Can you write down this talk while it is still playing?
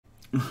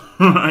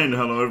Right,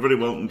 hello everybody,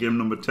 welcome game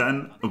number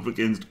 10, up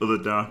against other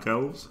Dark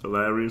Elves,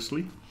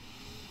 hilariously.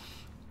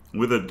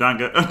 With a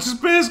dagger and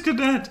Space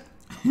Cadet!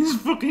 His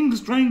fucking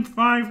strength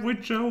 5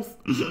 Witch Elf!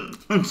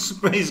 And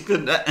Space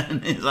Cadet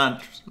and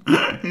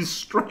his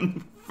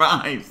strength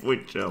 5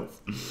 Witch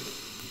Elf.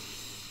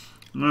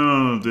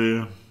 Oh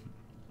dear.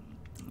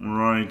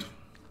 Right.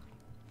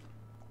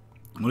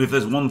 Well, if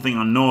there's one thing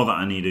I know that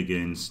I need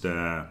against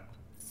a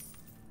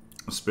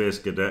Space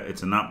Cadet,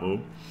 it's an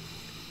apple.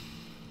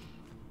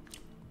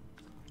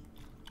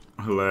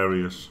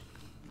 Hilarious.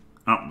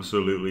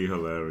 Absolutely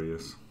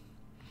hilarious.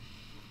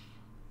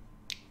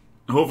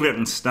 Hopefully I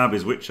can stab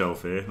his Witch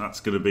Elf here.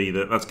 That's gonna be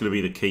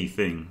the key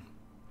thing.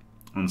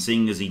 And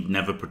seeing as he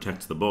never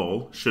protects the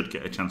ball, should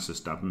get a chance to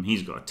stab him.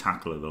 He's got a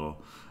tackler though,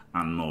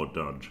 and more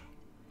dodge.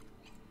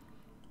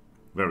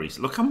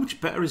 Look how much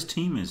better his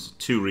team is.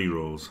 2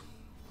 rerolls.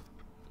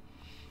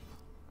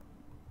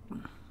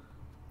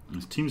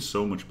 His team's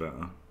so much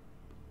better.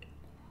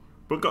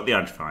 But got the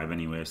edge 5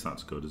 anyway, so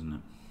that's good, isn't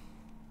it?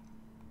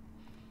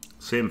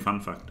 Same fan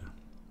factor.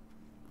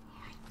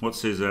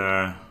 What's his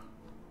record?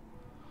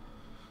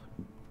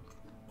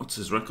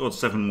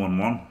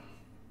 7-1-1.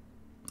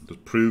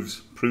 Just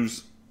proves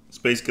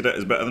Space Cadet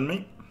is better than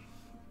me.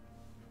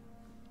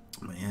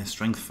 But yeah,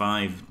 strength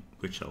 5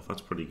 Witch Elf,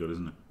 that's pretty good,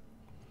 isn't it?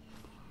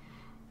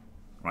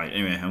 Right,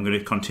 anyway, I'm going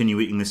to continue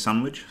eating this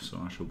sandwich,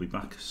 so I shall be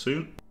back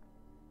soon.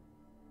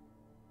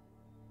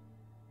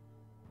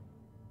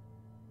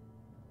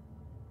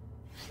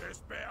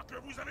 J'espère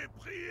que vous avez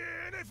prié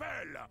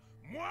NFL.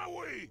 Moi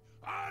oui.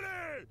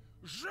 Allez,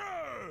 jeu.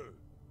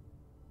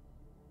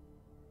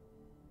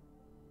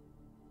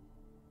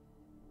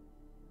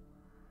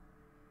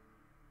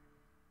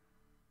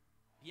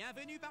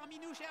 Bienvenue parmi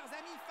nous, chers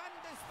amis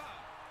fans de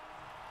sport.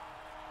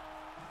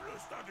 Le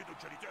stade est de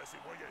qualité assez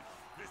moyenne.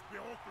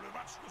 Espérons que le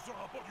match ne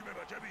sera pas du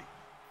même acabit.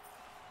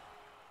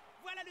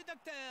 Voilà le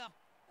docteur.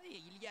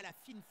 Et il y a la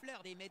fine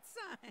fleur des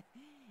médecins. Et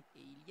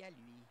il y a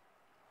lui.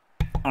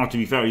 Oh, to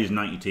be fair, he's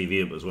 90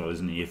 TV up as well,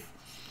 isn't he?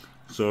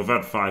 So if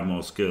I'd 5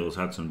 more skills,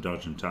 had some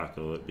dodge and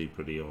tackle, it'd be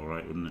pretty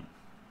alright, wouldn't it?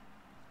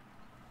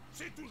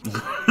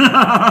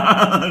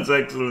 That's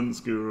excellent,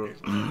 Skuro.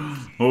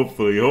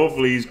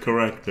 Hopefully he's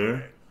correct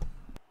there.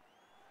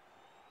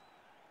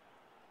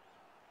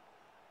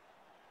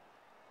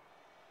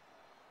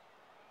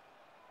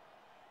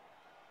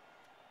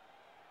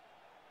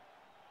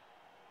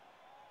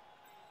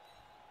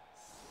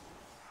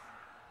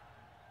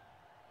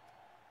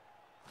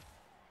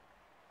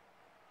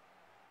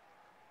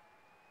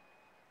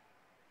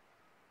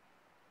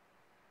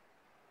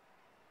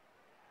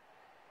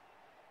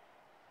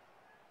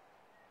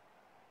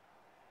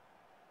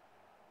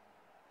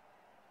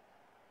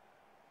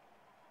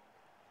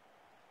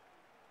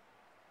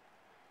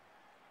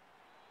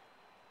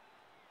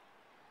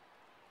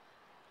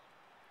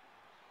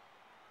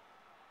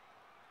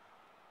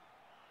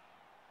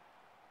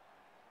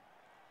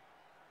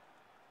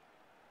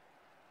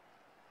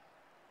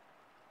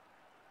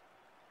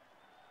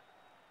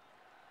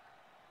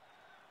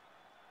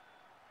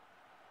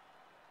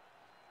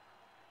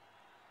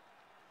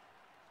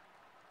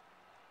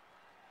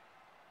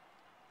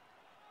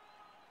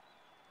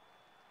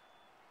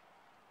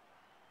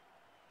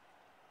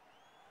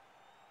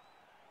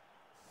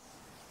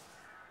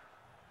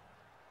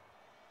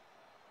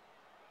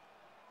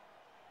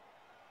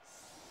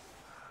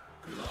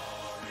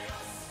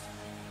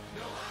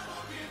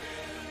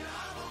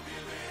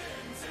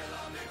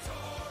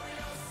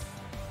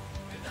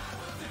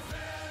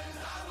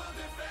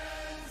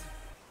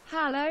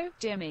 Hello,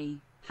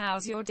 Jimmy.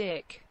 How's your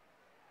dick?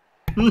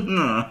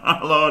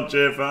 Hello,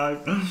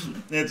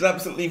 J5. It's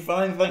absolutely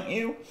fine, thank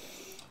you.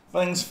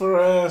 Thanks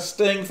for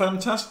staying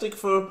fantastic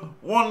for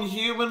 1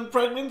 human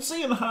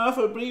pregnancy and half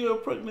a brio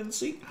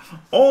pregnancy,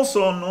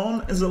 also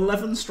known as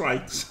 11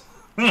 strikes.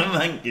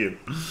 Thank you.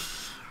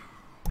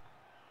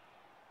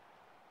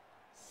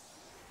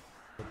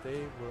 They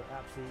were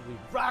absolutely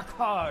rock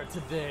hard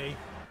today,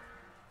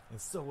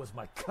 and so was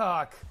my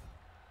cock.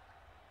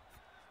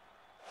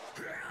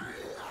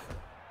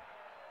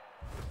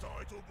 Le temps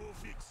est au beau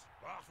fixe.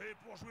 Parfait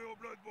pour jouer au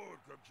Blood Bowl,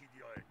 comme qui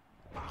dirait.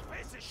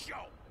 Parfait, c'est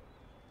chiant.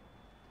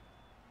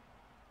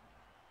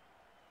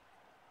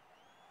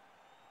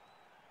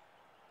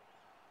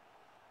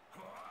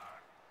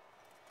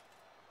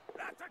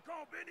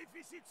 L'attaquant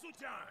bénéficie de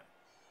soutien.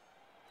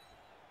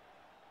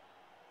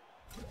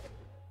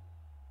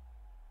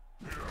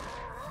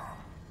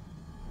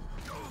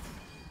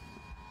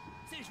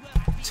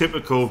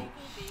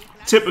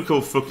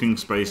 Typical fucking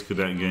Space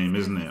Cadet game,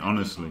 isn't it?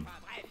 Honestly.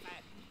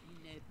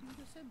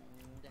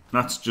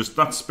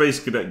 That's Space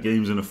Cadet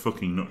games in a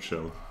fucking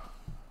nutshell.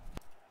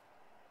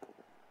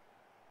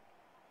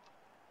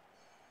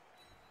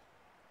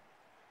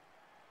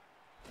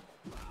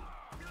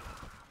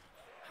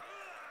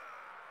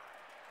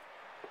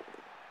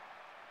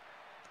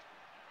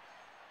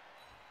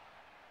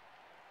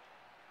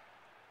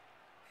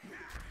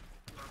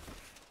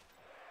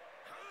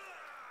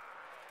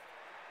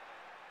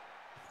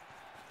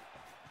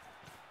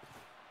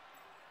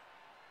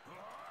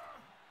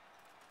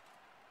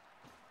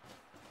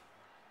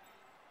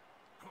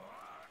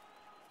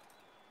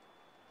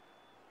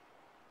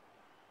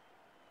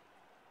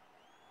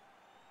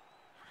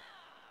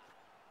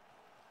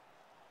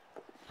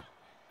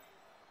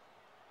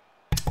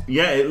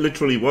 Yeah, it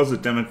literally was a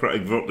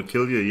democratic vote to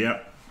kill you.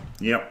 Yep.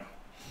 Yep.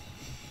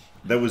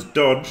 There was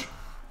dodge.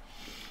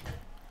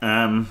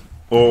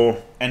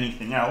 Or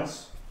anything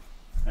else.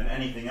 And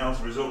anything else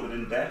resulted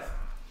in death.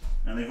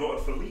 And they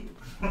voted for leap.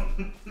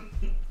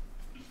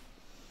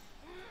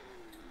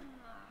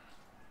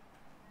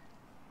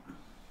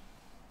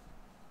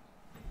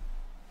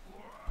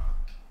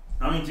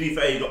 I mean, to be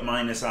fair, you got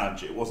minus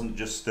edge. It wasn't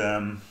just,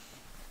 it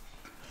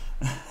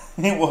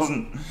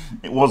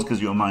was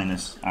because you were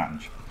minus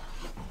edge.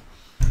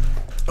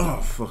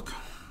 Oh, fuck.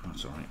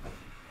 That's alright.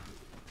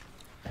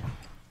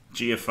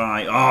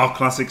 GFI. Oh,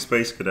 classic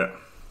Space Cadet.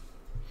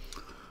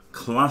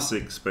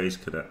 Classic Space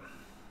Cadet.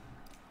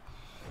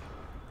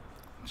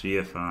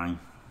 GFI.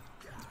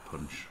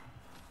 Punch.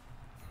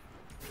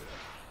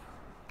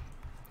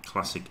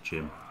 Classic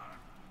Jim.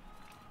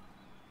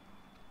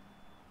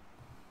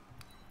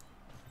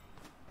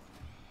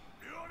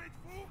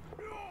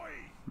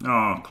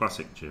 Oh,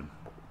 classic Jim.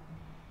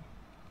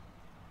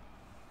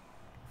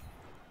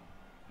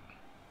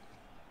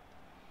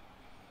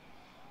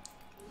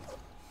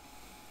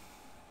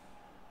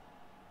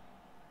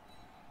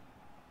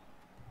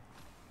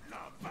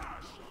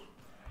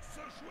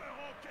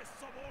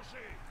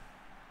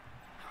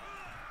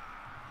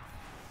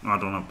 I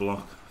don't have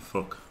block.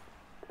 Fuck.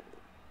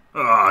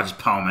 Oh, I just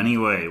power him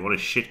anyway. What a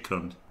shit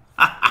cunt.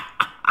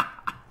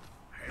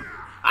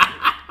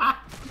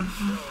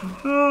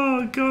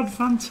 Oh god,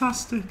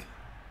 fantastic.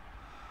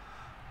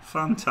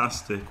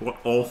 Fantastic. What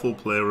awful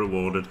play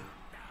rewarded.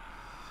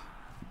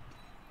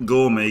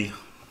 Go me.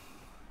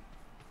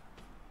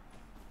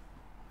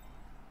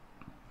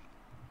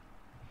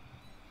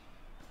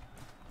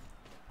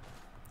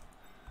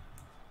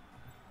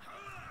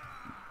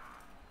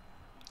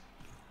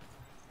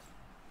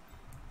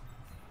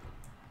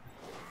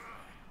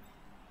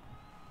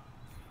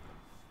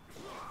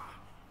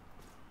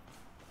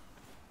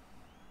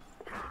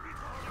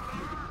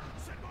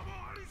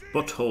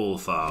 Butthole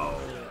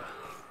foul.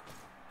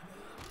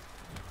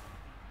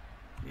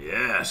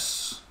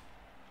 Yes.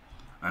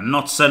 I'm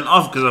not sent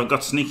off because I've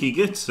got sneaky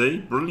git, see?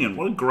 Brilliant.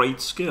 What a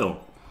great skill.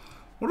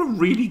 What a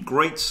really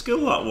great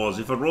skill that was.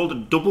 If I rolled a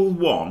double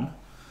one,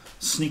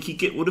 sneaky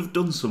git would have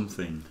done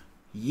something.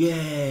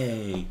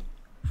 Yay.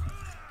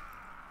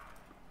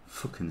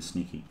 Fucking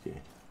sneaky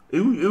git.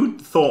 Who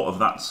thought of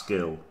that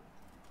skill?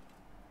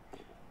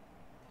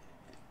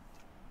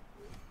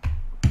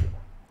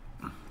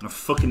 A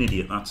fucking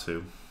idiot, that's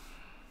who.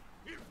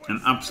 An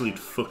absolute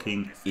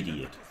fucking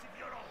idiot.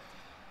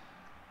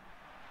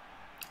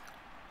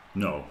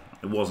 No,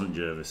 it wasn't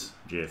Jervis.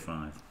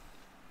 J5.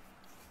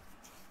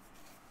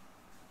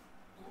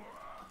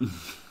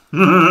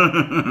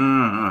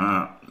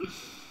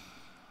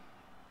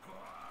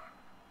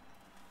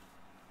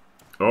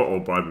 Oh,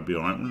 Bride would be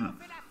alright, wouldn't it?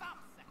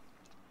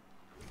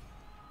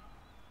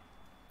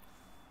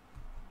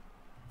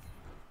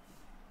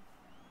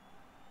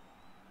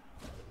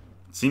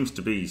 Seems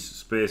to be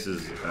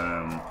Space's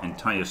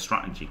entire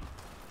strategy,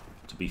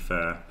 to be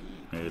fair,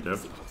 here,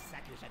 Dev.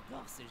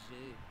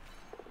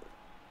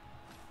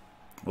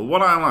 Well,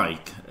 what I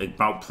like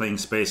about playing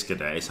Space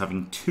Cadet is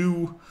having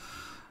two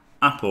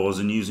Appos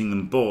and using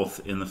them both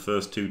in the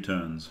first two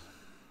turns.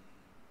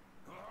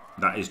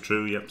 That is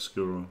true, yep,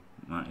 Skuro.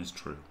 That is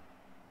true.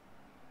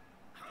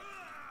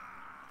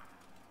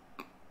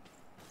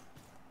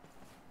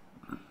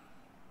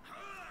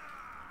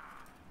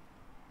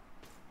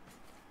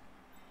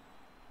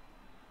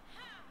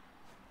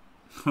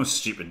 I was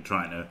stupid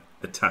trying to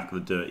attack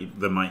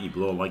the mighty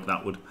blow like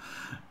that would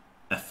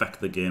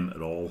affect the game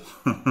at all.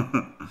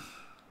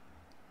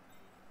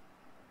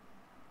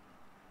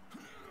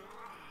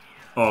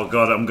 Oh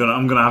god, I'm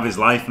gonna have his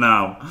life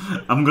now.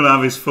 I'm gonna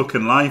have his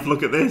fucking life.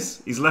 Look at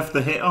this. He's left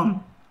the hit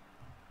on.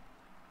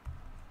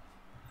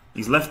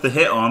 He's left the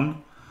hit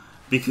on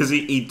because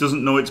he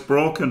doesn't know it's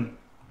broken.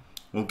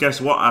 Well, guess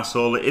what,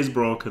 asshole? It is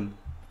broken.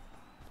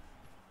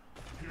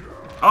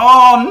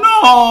 Oh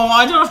no!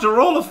 I don't have to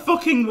roll a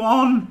fucking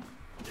one!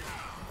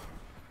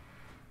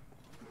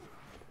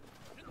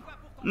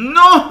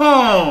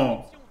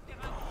 No!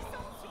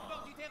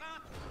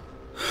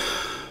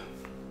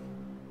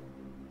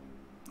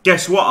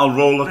 Guess what? I'll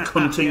roll a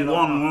cunting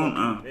one, won't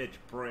I? Bitch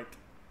prick.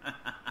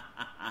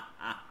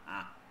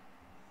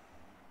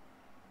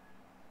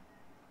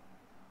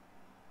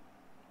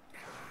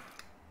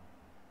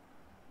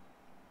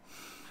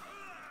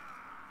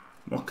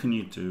 What can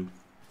you do?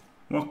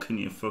 What can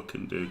you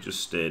fucking do?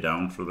 Just stay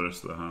down for the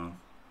rest of the half.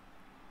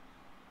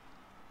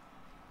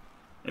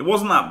 It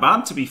wasn't that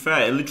bad, to be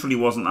fair. It literally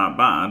wasn't that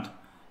bad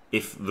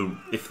if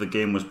the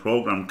game was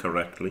programmed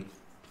correctly.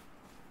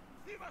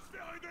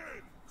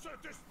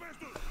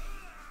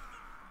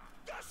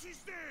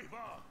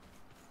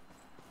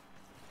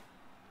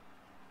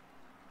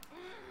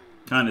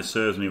 Kind of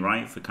serves me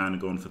right for kind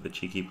of going for the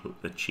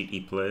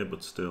cheeky play,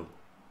 but still.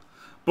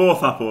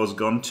 Both Appos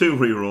gone, 2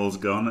 rerolls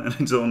gone, and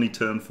it's only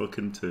turn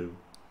fucking 2.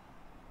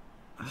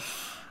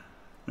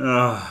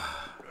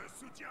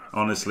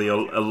 Honestly, a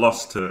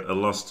loss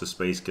to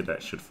Space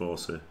Cadet should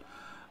force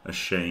a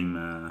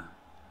shame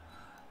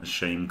A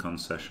shame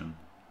concession.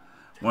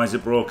 Why is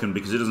it broken?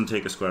 Because it doesn't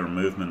take a square of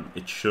movement.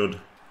 It should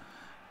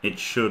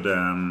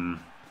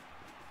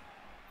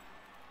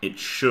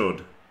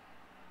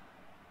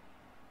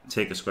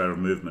take a square of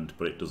movement,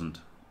 but it doesn't.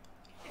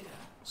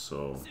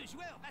 So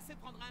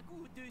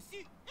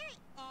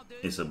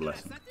it's a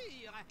blessing.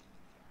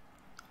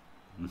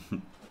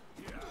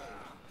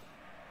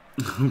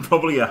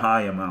 Probably a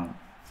high amount.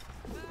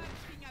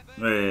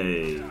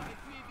 Hey.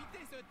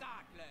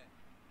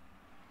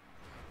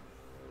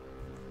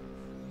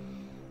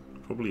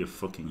 Probably a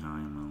fucking high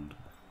amount.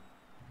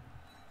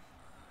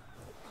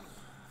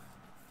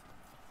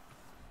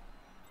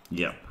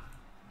 Yep.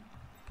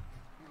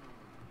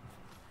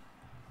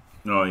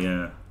 Oh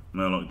yeah,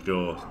 Murloc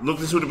jaw. Look,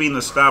 this would have been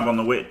the stab on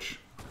the witch.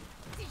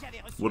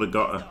 Would have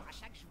got her.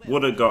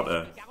 Would have got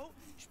her.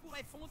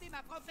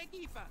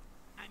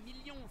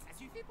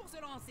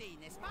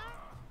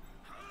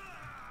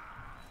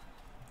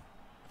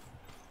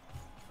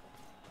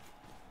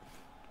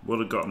 Would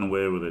have gotten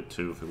away with it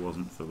too if it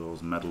wasn't for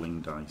those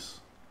meddling dice.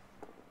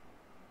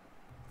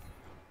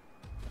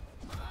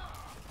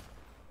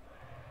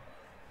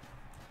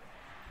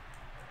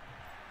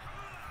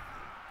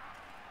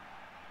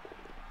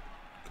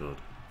 Good.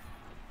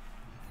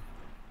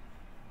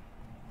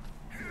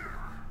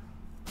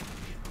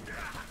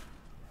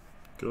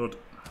 Good.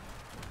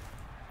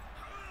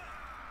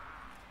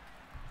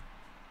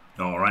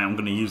 Alright, I'm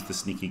going to use the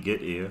sneaky git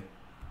here.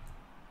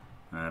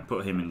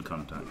 Put him in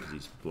contact because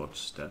he's blodge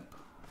step.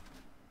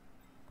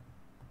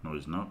 No,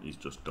 he's not. He's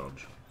just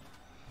dodge.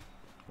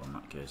 Well, in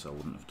that case, I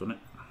wouldn't have done it.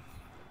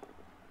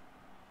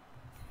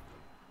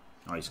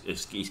 Oh, he's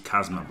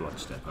Chasma blodge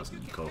step,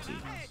 hasn't he? Of course he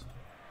has.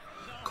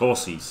 Of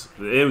course he's...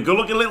 Here we go.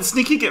 Look at a little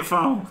sneaky git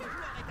foul.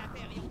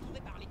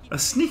 A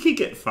sneaky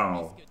git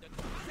foul.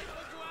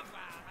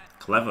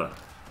 Clever.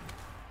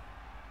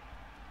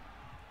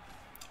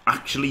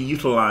 Actually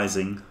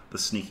utilising the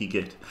sneaky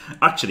git.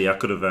 Actually, I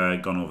could have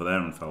gone over there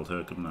and felled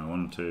her, couldn't I?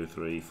 1, 2,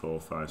 3,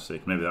 4, 5,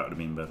 6. Maybe that would have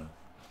been better.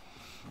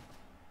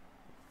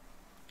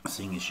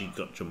 Seeing as she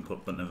got jump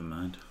up, but never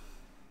mind.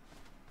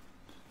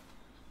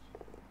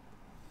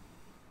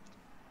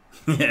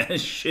 Yeah,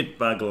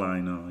 shitbag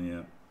lino,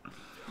 yeah.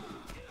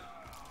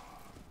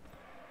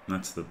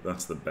 That's the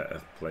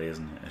better play,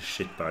 isn't it? A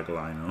shitbag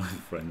lino with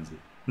frenzy.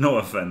 No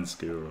offense,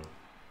 Guru.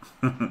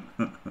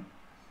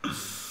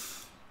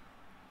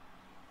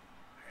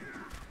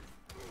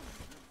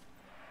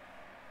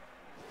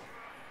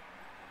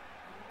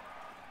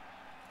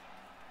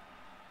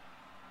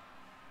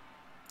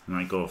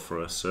 Might go for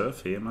a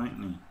surf here,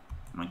 mightn't he?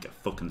 Might get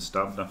fucking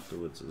stabbed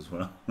afterwards as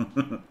well.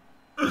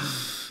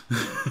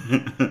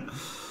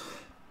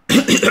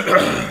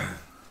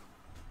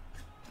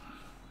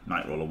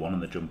 Might roll a 1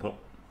 and the jump up.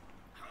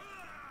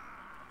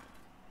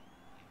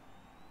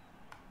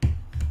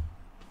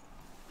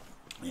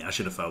 Yeah, I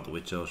should have fouled the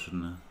witch elf,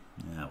 shouldn't I?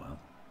 Yeah, well.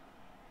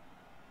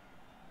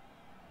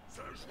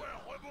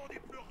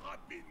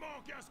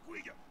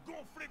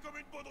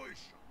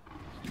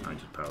 I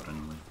just powered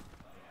anyway.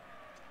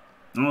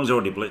 Oh, he's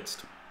already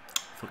blitzed.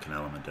 Fucking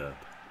hell, I'm a derp.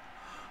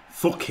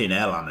 Fucking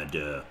hell, I'm a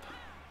derp.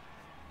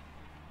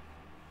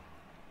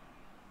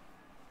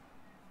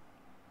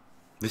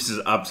 This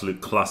is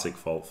absolute classic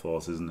Fault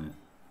Force, isn't it?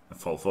 A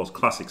Fault Force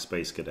classic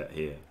Space Cadet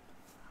here.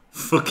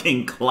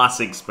 Fucking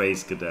classic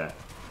Space Cadet.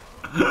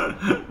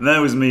 That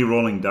was me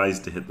rolling dice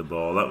to hit the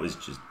ball. That was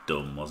just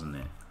dumb, wasn't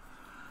it?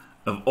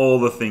 Of all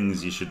the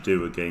things you should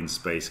do against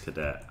Space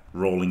Cadet,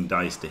 rolling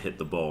dice to hit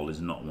the ball is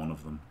not one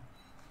of them.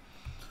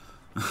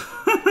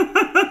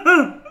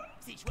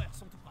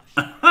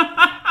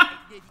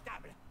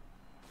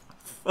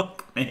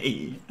 Fuck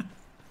me.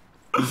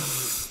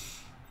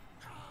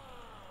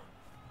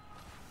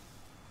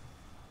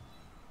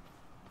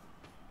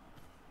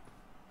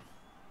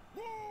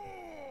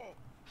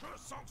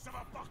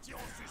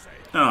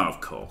 Oh,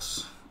 of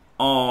course.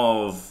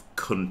 Of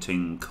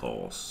cunting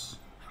course.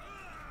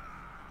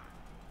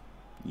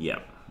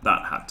 Yep,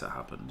 that had to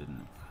happen,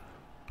 didn't it?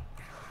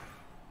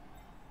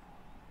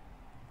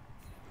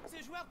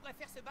 Ce joueur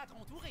préfère se battre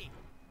entouré.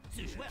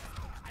 Ce joueur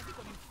est écrasé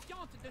comme une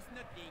fiente de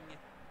snuggling.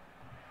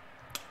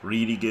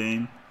 Really,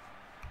 game?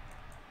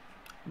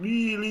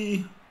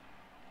 Really?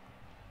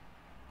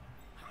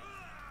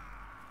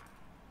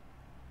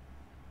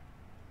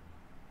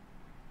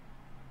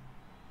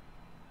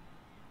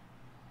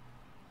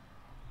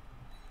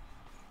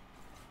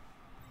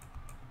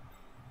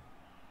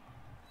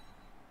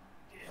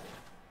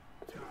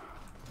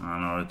 I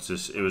know, it's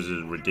just, it was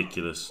a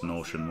ridiculous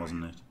notion,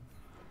 wasn't it?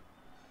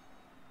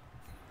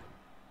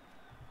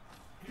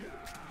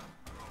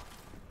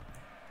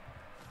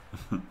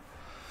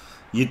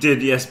 You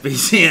did, yes,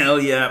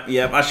 BCL,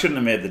 yeah. I shouldn't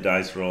have made the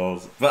dice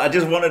rolls. But I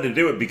just wanted to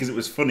do it because it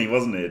was funny,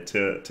 wasn't it?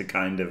 To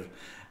kind of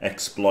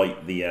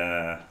exploit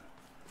the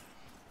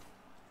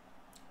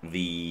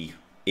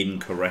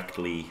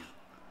incorrectly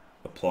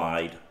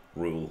applied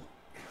rule.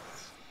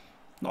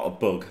 Not a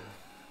bug.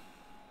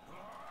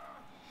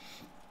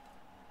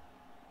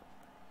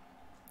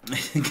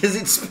 Because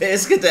it's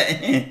Space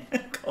Cadet.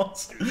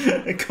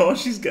 Of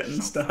course she's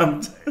getting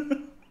stabbed.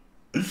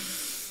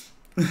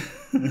 Un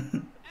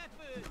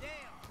peu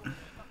d'air pour le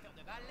porteur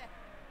de balle.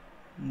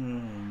 Oh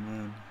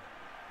man.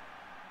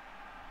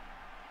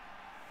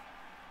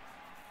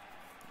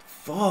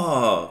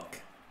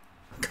 Fuck!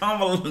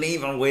 Can't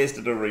believe I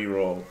wasted a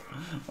reroll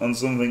on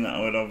something that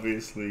I would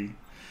obviously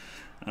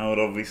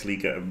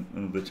get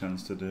another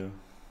chance to do.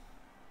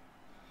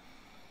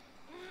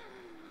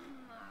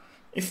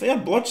 If they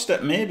had blodge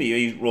step, maybe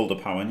he rolled a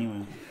power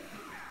anyway.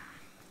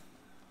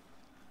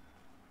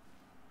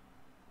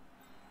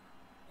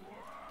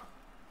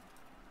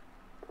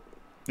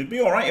 It'd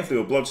be alright if they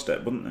were blodge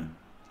step, wouldn't they?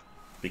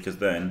 Because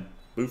then,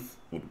 Boof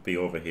would be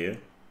over here,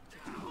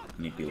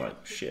 and he'd be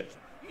like, shit.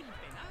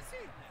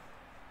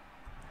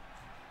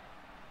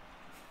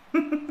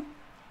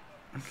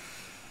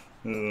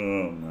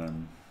 Oh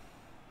man.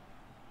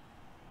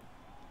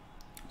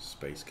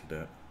 Space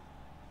Cadet.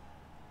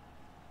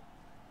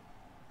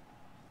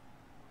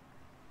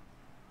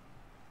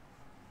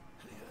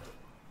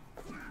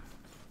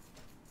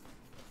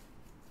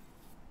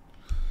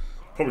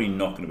 Probably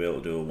not going to be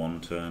able to do a one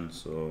turn,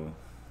 so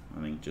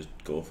I think just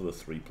go for the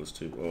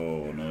 3+2.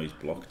 Oh no, he's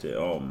blocked it.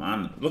 Oh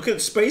man, look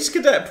at Space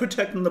Cadet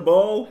protecting the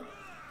ball.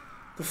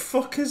 The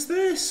fuck is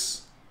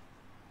this?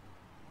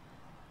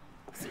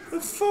 The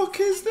fuck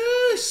is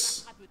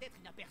this?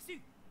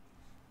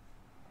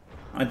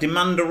 I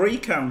demand a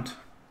recount.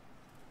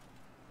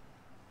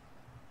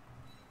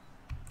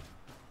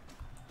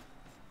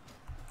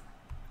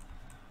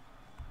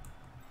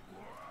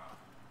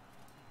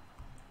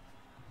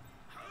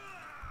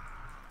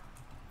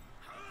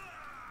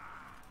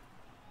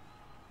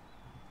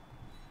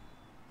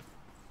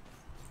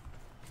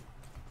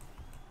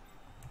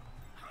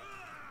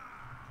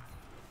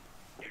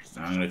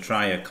 I'm going to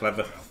try a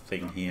clever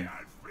thing here,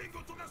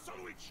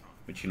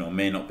 which, you know,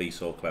 may not be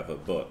so clever,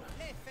 but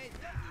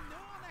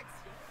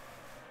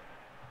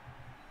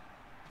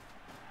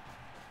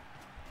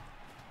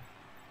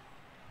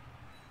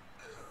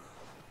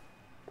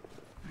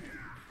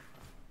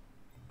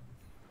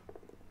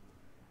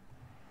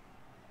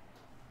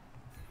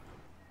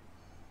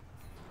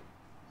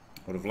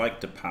I would have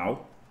liked to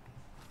pow.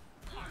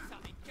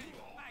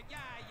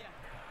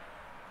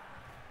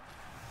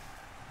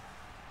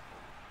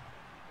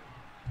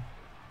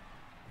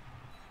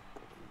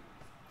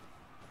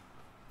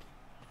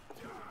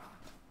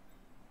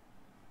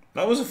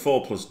 That was a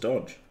 4+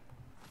 dodge.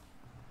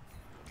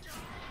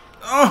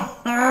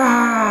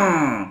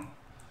 Oh!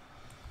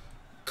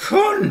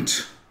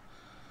 Cunt!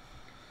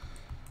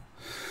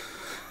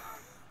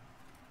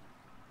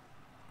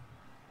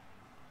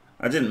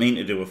 I didn't mean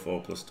to do a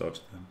 4+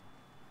 dodge then.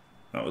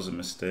 That was a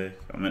mistake.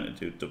 I meant to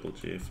do double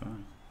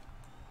GFI.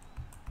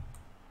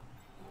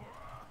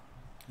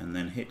 And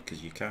then hit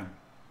because you can.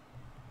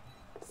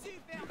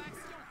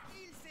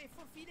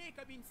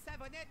 Comme une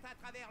savonnette à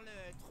travers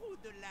le trou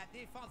de la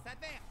défense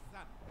adverse.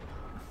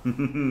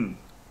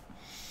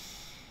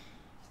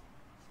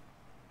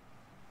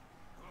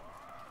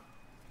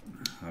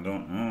 I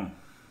don't know.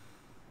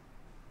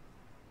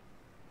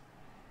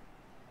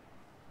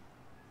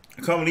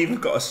 I can't believe I've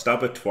got a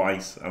stabber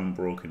twice and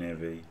broken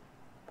AV.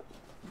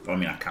 I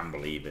mean, I can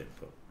believe it,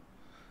 but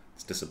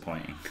it's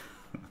disappointing.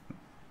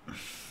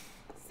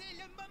 C'est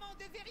le moment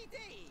de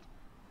vérité.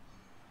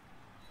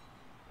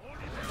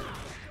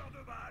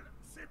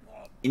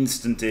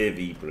 Instant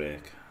AV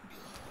break.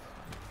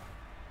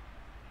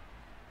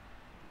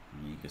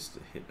 And he gets to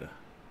hit a.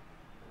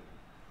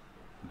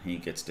 And he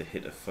gets to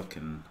hit a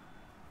fucking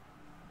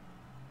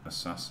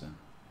assassin.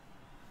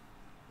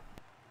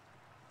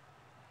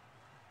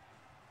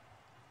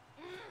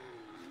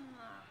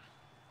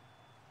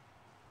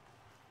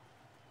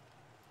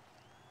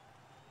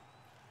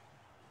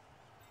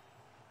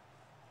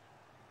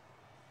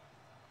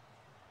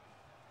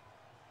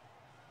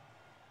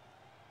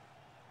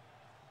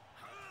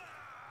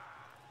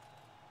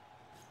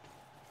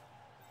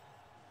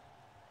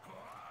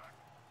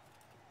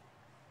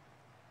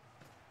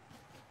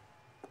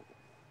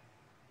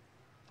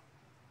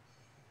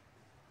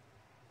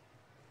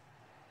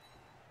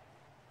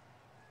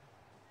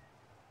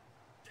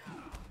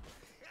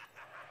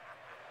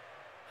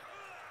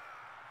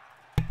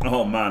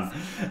 Oh man,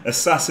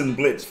 Assassin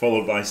Blitz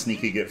followed by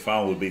Sneaky Get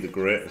Foul would be the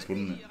greatest,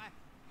 wouldn't it?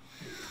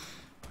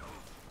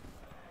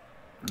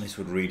 This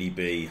would really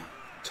be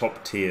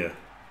top tier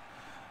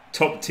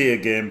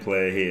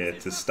gameplay here,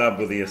 to stab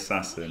with the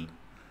Assassin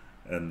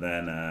and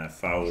then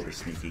foul with the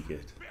Sneaky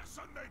Git.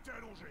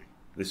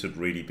 This would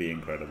really be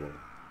incredible.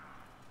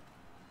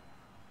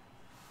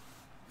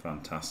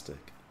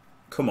 Fantastic.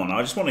 Come on,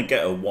 I just want to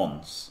get her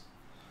once.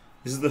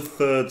 This is the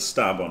 3rd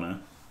stab on her.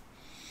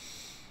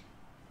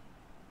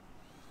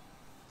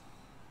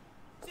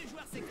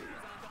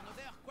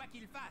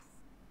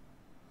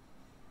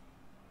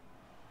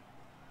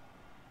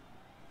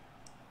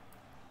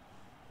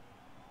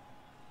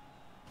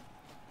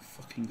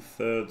 Fucking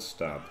 3rd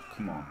stab,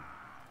 come on.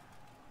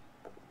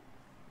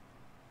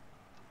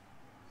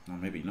 No,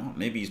 maybe not.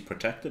 Maybe he's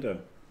protected her.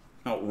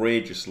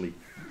 Outrageously.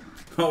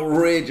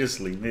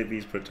 Outrageously, maybe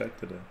he's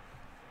protected her.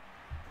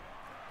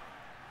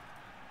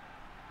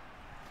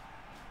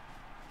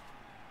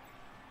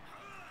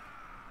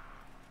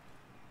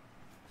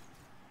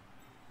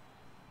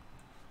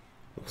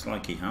 Looks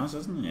like he has,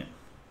 hasn't it?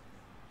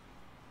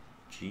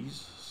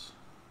 Jesus.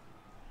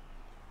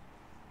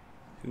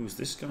 Who was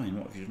this guy and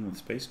what have you done with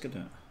Space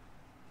Cadet?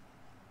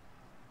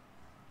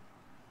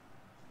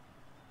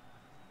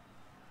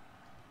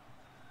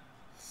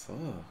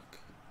 Fuck.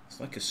 It's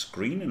like a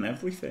screen and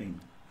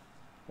everything.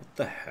 What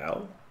the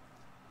hell?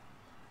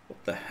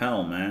 What the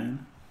hell,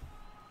 man?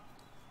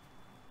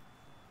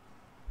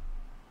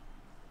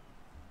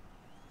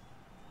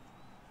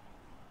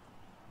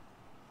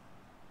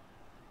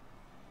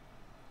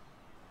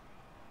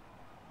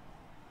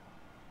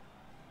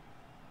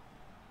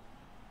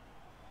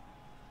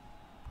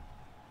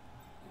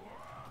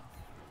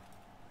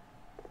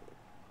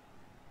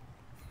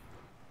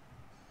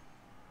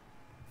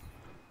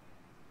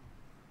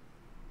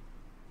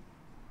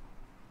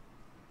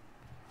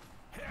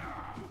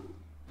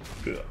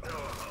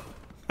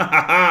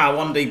 Hahaha,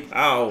 1D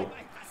pow.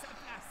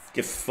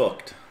 Get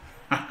fucked.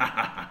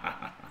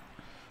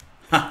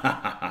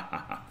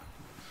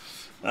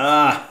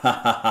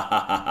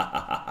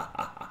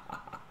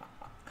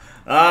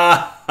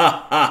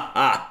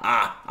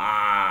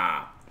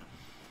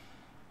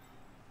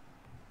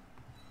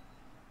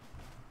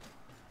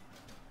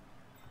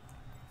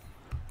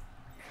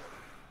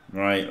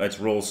 Right, let's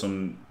roll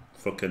some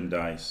fucking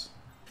dice.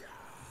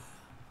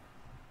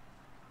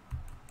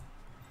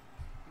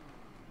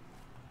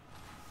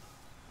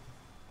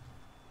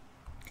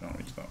 Can't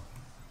reach that.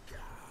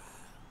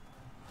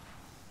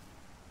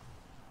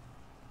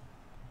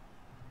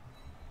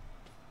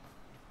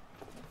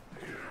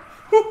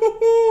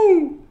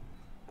 Hoo-hoo-hoo!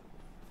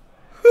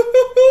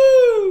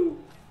 Hoo-hoo-hoo!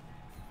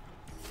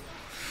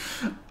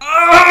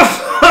 Ah!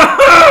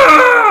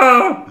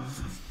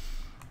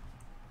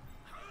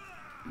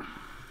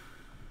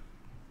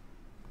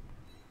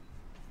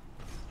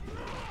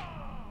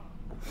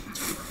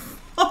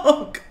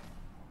 Fuck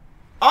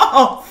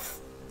off!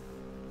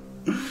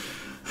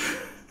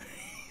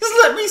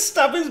 Let me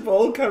stab his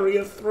ball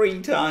carrier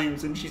 3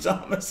 times and she's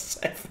armor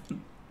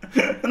 7.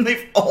 And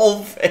they've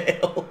all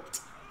failed.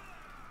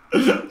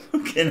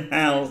 Fucking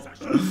hell.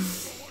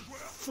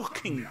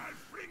 Fucking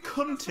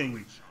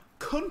cunting.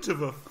 Cunt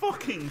of a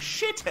fucking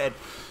shithead.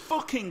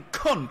 Fucking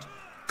cunt.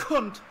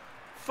 Cunt.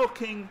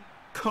 Fucking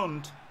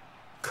cunt.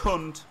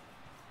 Cunt.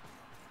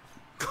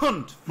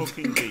 Cunt.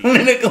 Fucking D.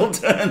 Clinical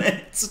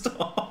turnip.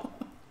 Stop.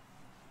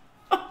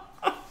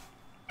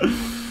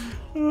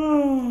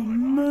 Oh,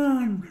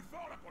 man.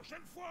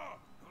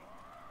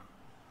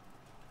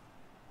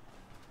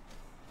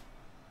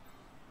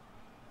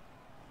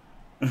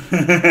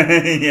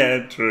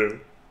 Yeah, true.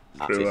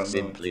 That is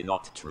simply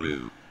not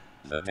true.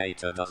 The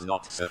data does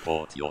not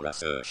support your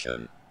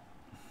assertion.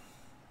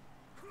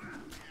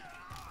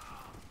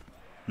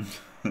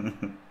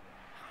 And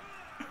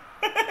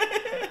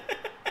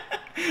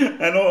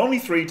only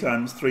 3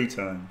 times, 3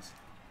 times.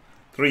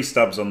 3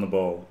 stabs on the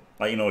ball.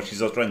 Like, you know,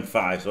 she's strength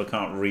 5, so I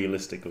can't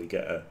realistically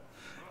get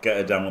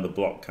her down with a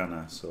block, can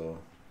I? So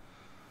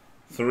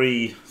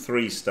 3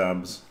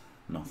 stabs,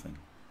 nothing.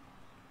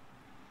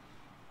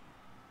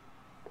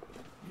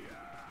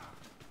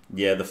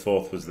 Yeah, the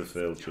 4th was the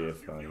failed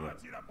GFI.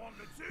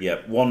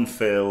 Yeah, 1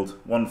 failed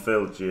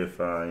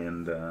GFI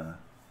and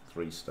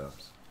 3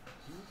 stabs.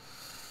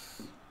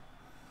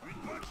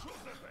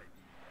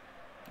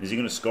 Is he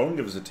going to score and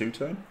give us a 2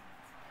 turn?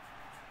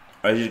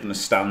 Or is he just going to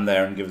stand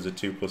there and give us a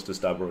 2+ to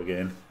stab her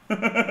again?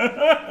 But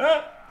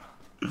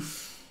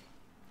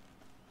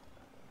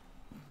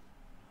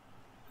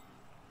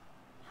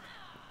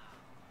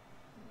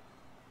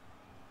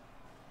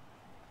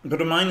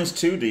a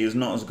 -2D is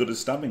not as good as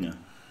stabbing her.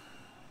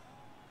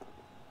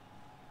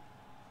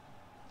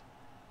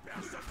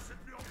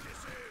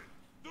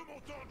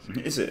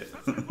 Is it?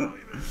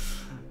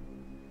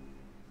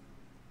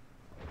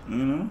 You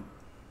know?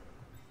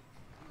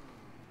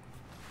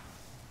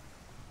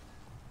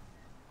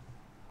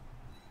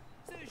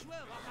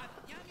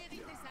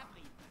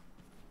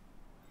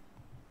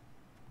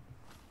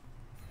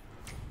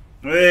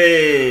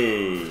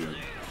 Hey!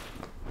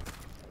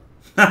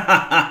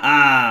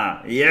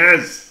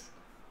 Yes!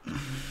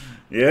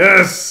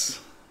 Yes!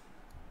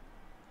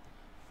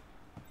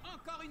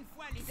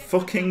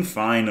 Fucking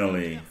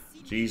finally.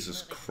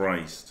 Jesus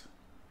Christ.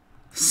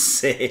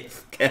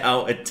 Safe. Get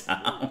out of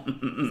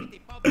town.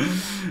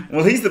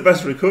 Well, he's the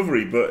best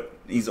recovery, but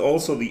he's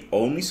also the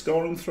only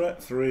scoring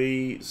threat.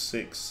 3,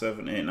 6,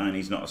 7, 8, 9.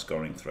 He's not a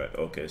scoring threat.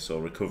 Okay, so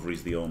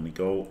recovery's the only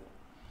goal.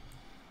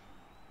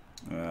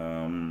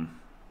 1,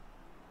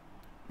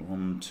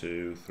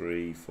 2,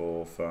 3,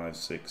 4, 5,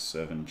 6,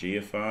 7.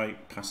 GFI.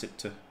 Pass it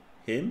to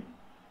him.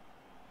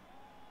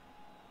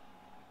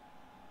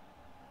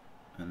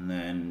 And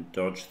then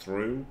dodge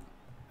through.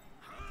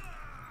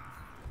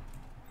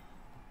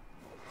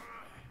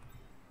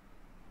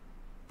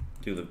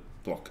 Do the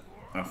block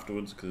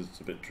afterwards because it's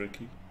a bit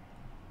tricky.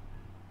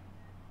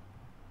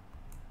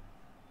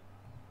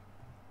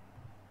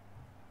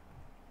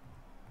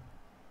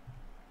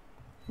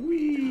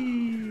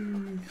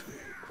 Whee!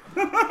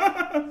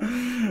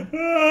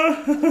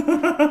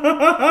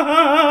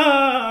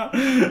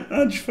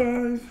 Edge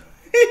 5.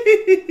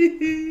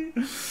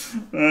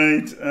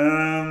 Right,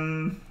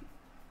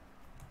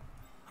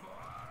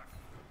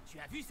 Tu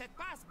as vu cette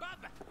passe,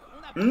 Bob?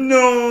 On a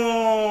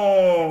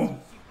no!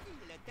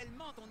 subtil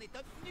tellement on est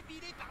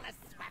obnubilé par la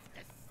soif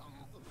de sang.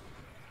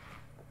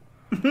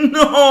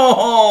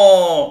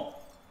 No!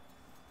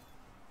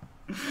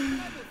 Je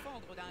pourrais me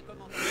fendre d'un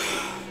commentaire,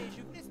 mais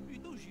je vous laisse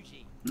plutôt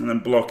juger. And then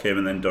block him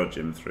and then dodge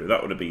him through.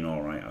 That would have been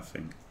alright, I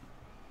think.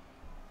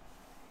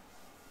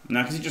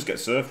 Nah, because he just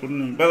gets surfed,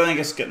 wouldn't he? But then I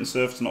guess getting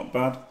surfed's not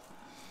bad.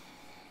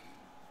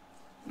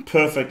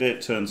 Perfect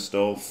 8-turn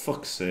stall.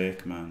 Fuck's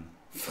sake, man.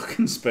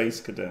 Fucking Space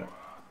Cadet.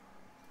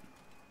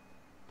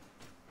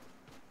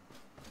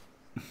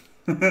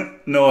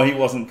 No, he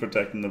wasn't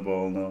protecting the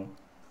ball, no.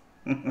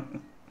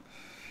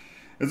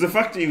 It's the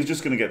fact that he was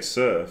just going to get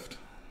surfed.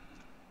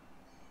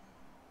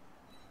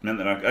 Meant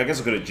that I guess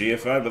I could have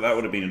GFI'd, but that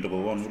would have been a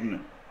double one, wouldn't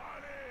it?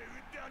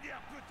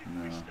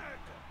 No.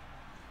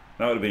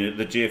 That would have been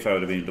the GFI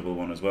would have been a double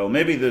one as well.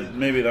 Maybe that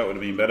would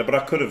have been better, but I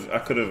could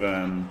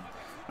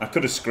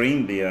have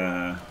screened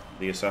the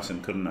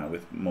assassin, couldn't I,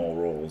 with more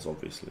rolls,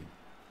 obviously.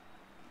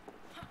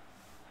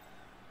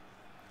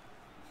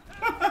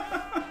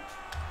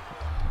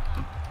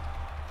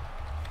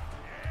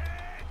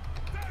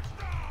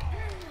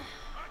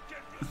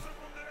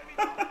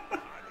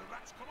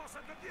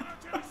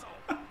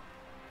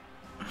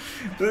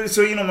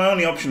 So, you know, my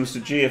only option was to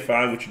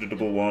GFI, which would have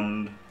double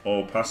wand,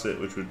 or pass it,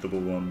 which would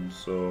double wand.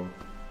 So,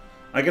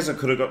 I guess I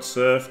could have got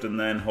surfed and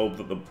then hope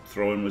that the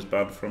throw-in was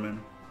bad from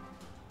him.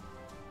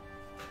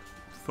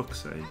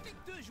 Fuck's sake. Avec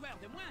 2 joueurs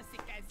de moins, c'est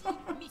quasi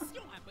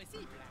mission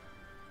impossible.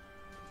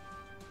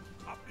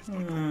 Rappelez ce que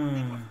ils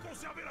doivent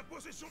conserver la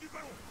possession du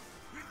ballon.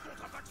 Une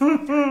contre-attaque.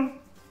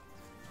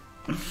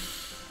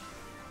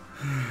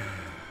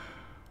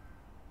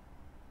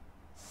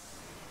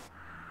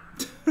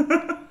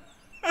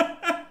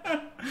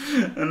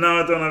 And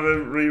now I don't have a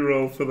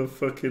reroll for the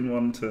fucking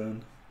one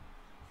turn.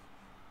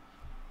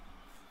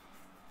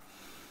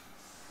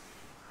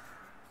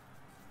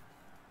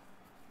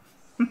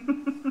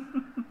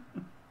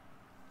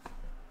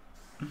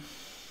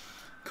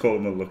 Call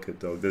him a looker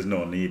dog. There's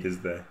no need, is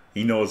there?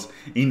 He knows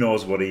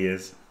what he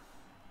is.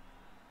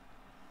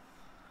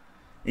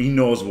 He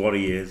knows what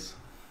he is.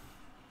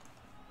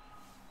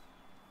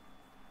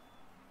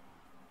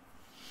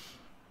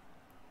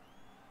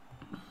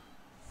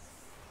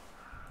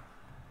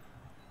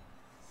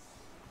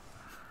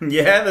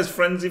 Yeah, there's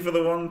frenzy for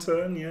the one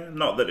turn, yeah.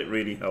 Not that it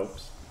really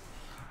helps.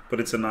 But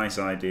it's a nice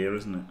idea,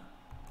 isn't it?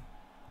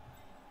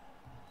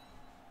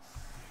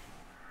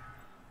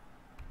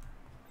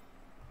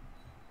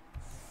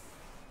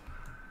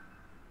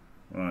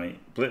 Right,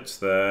 blitz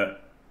there.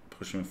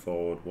 Pushing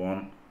forward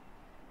 1.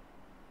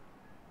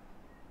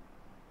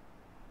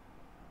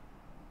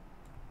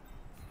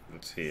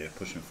 Blitz here,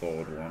 pushing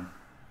forward 1.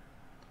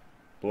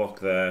 Block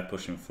there,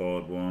 pushing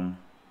forward 1.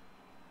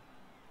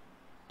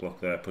 Block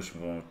there,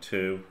 pushing forward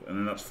 2, and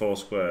then that's 4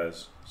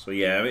 squares. So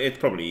yeah, it's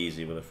probably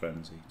easy with a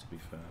frenzy, to be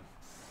fair.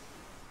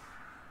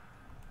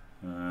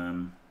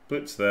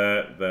 Blitz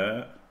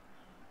there,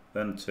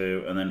 then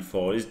 2, and then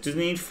 4. Does he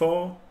need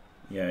 4?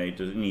 Yeah, he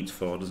needs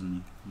 4, doesn't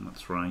he?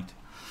 That's right.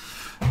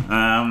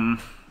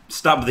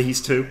 Stab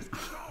these 2.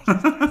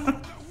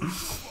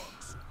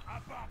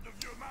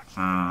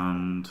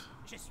 And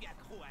Je suis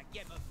accro à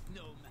Game of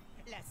Gnome,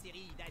 la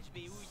série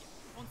d'HB Houille.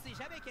 On ne sait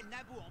jamais quel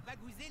nabot en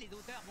bagousé les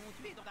auteurs vont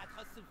tuer dans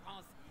d'atroces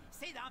souffrances.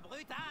 C'est d'un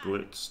brutal.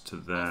 blitz to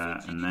there,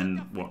 and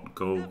then what?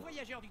 Go Un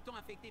voyageur du temps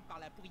infecté par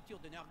la pourriture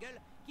de Nurgle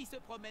qui se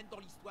promène dans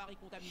l'histoire et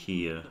contamine.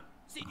 here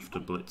after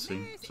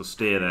blitzing. So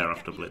stay there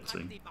after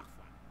blitzing,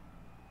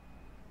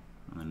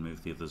 and then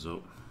move the others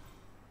up.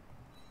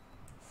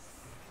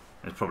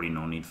 There's probably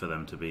no need for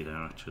them to be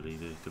there, actually.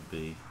 They could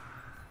be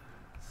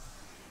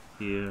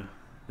here.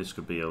 This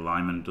could be a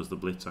lineman does the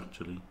blitz,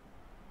 actually.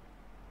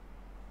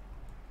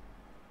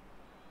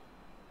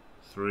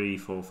 3,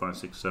 4, 5,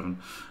 6, 7.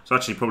 So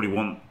actually probably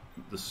want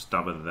the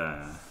stabber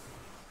there.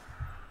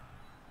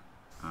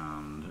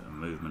 And a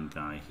movement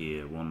guy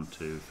here. 1,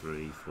 2,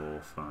 3, 4,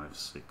 5,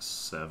 6,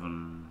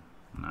 7.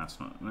 No, that's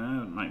not...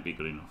 it might be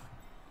good enough.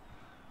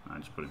 I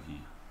just put him here.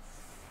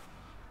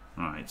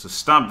 Right, so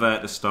stab there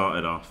to start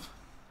it off.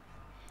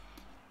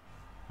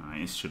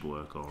 Alright, this should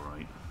work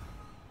alright.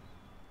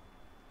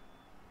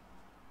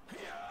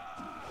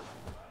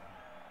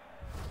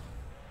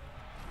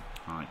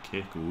 Alright,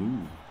 kick.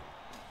 Ooh.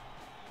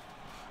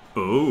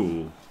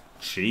 Oh,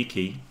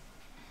 cheeky.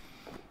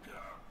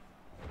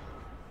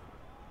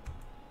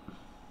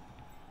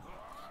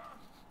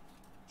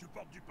 Tu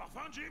portes du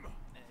parfum, Jim?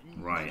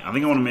 Right, I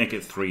think I want to make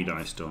it 3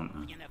 dice, don't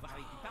I? Rien à voir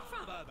avec du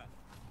parfum, Bob.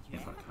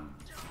 If I can.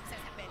 Ça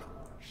s'appelle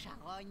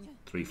charogne.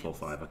 3, 4,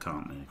 5, I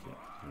can't make it.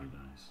 3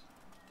 dice.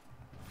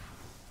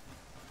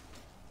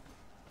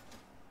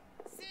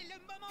 C'est le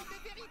moment de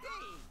vérité.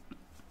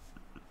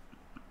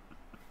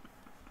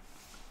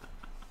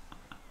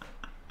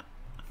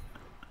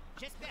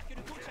 J'espère que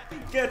le coach a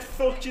fait Get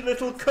fucked, you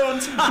little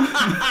cunt!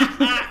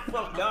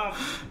 fuck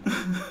off.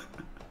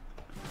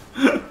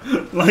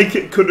 Like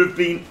it could have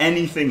been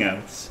anything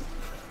else.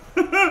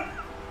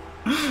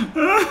 Avec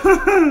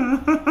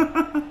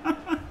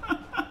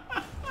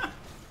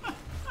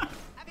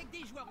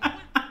des joueurs en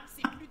moins,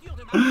 c'est plus dur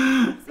de marquer.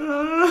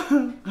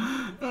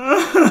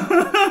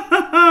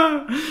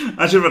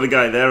 I should have had a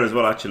guy there as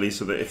well, actually,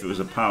 so that if it was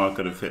a power, I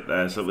could have hit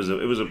there. So it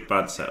was a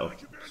bad setup,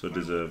 so I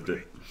deserved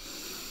it.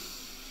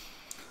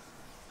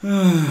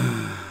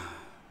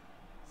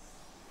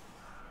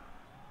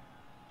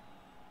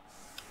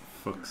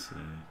 Fuck's sake.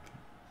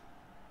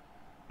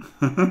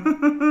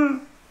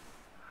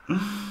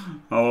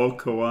 Oh,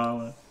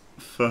 koala.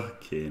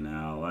 Fucking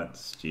hell, that's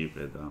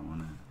stupid, that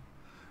one.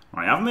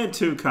 Right, I've made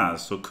 2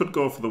 cars, so could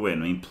go for the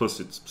win. I mean, plus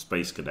it's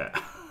Space Cadet.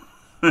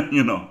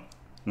 You know,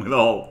 with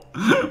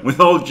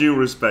all due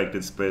respect,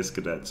 it's Space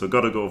Cadet, so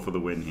gotta go for the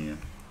win here.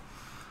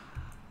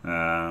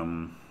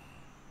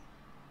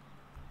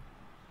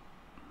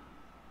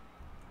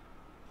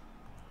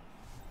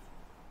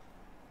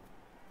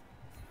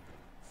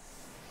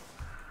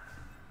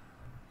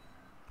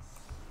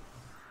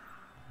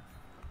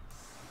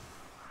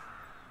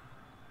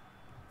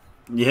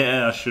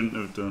 Yeah, I shouldn't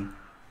have done.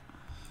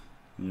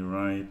 You're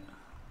right.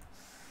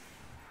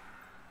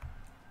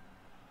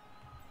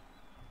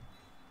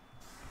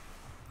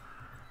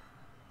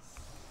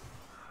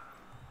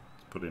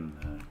 Put him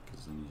there,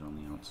 because then he's on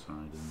the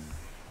outside.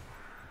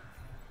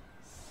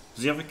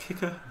 Does he have a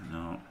kicker?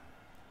 No.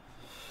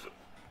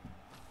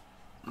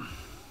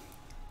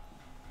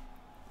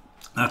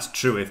 That's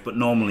true, but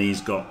normally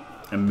he's got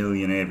a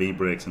million AV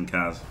breaks and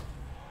cars.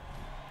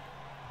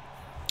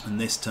 And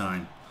this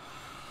time,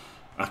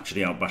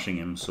 actually outbashing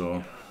him,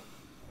 so...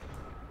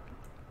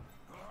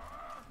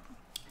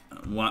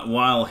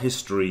 While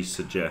history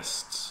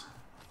suggests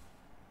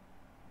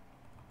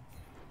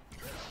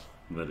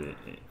that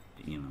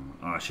you know,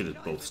 I should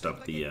have both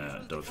stabbed the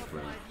dodge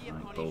through.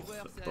 Right,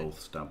 both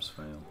stabs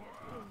fail.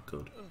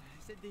 Good.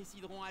 Ces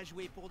décideront à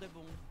jouer pour de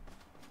bon.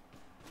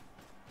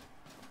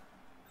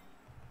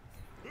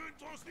 Une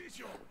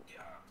transmission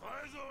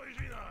très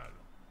originale.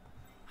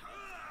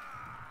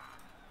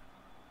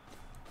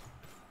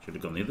 Should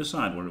have gone the other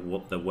side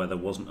where there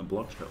wasn't a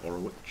blotcher or a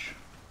witch.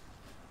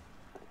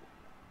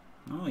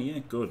 Oh yeah,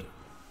 good.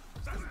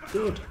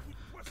 Good.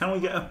 Can we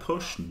get a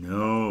push?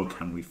 No.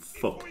 Can we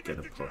get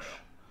a push?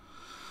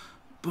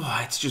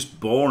 Boy, it's just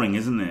boring,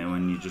 isn't it,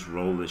 when you just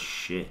roll this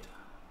shit.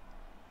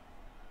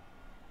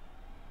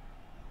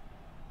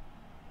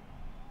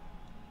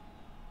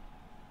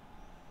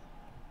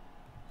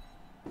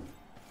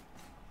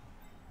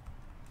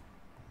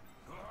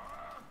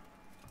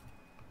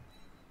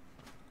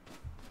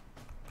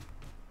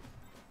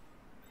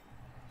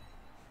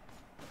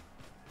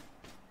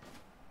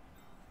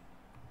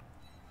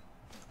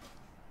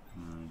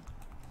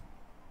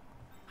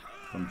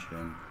 Punch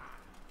him.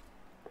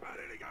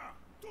 Allez les gars,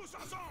 tous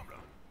ensemble.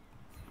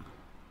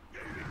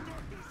 Une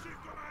victoire dessus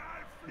comme un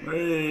elfe.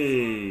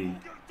 Hey!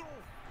 Gueuleton.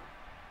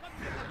 Comme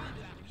le parrain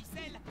de la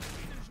ruisselle, ce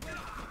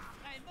joueur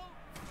vraiment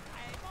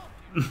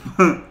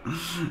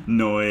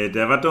No way,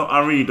 Dev. I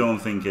really don't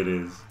think it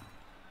is.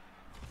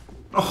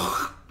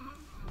 Oh.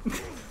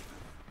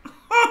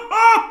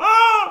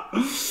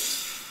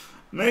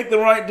 Make the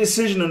right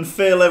decision and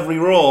fail every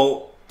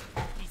roll.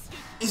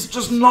 It's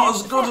just not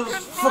as good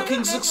as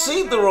fucking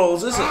succeed the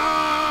rolls, is it?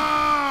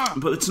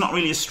 But it's not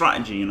really a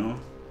strategy, you know.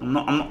 I'm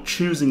not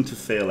choosing to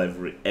fail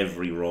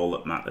every roll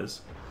that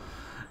matters.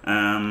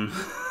 I'm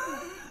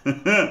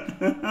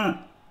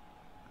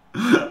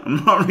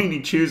not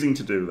really choosing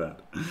to do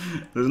that.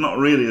 There's not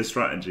really a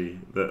strategy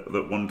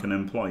that one can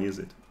employ, is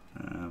it?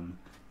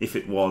 If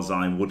it was,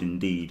 I would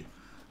indeed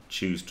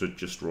choose to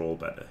just roll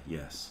better.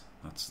 Yes,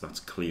 that's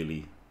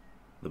clearly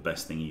the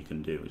best thing you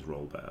can do is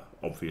roll better,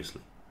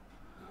 obviously.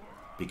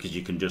 Because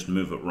you can just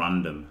move at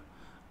random,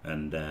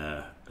 and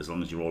as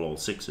long as you roll all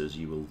 6s,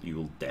 you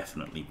will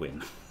definitely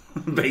win.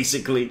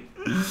 Basically,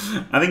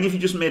 I think if you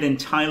just made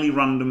entirely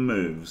random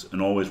moves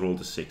and always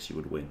rolled a 6, you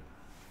would win.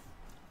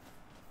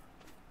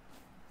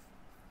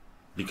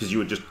 Because you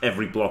would just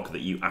every block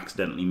that you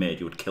accidentally made,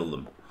 you would kill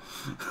them,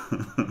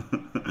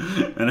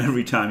 and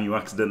every time you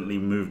accidentally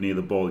moved near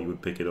the ball, you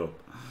would pick it up.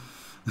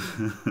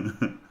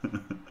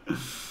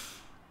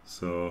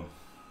 So,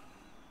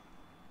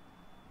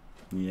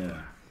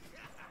 yeah.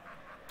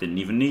 Didn't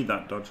even need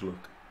that dodge,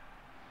 look.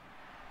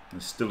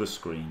 There's still a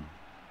screen.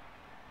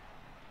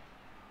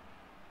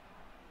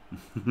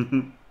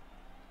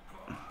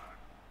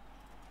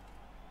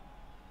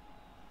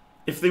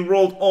 If they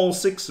rolled all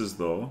 6s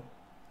though,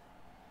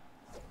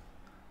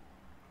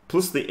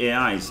 plus the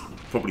AI is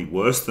probably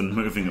worse than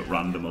moving at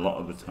random a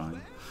lot of the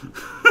time.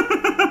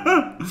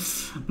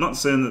 I'm not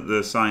saying that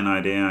the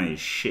cyanide AI is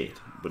shit,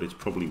 but it's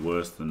probably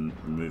worse than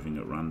moving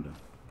at random.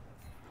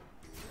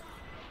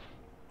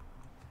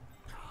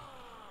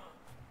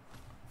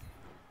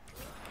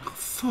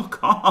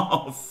 Fuck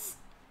off!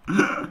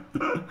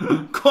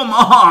 Come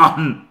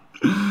on!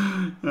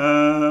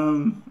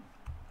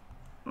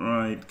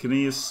 Right, can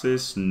he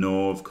assist?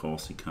 No, of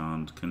course he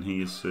can't. Can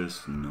he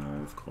assist?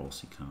 No, of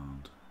course he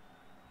can't.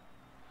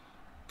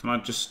 Can I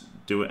just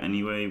do it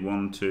anyway?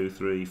 1, 2,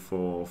 3,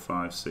 4,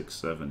 5, 6,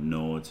 7.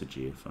 No, it's a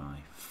GFI.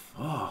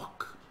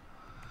 Fuck.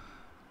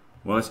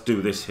 Well, let's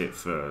do this hit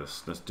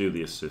first. Let's do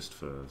the assist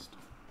first.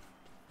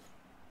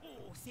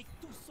 Oh, c'est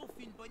tout sauf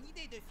une bonne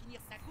idée de finir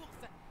sa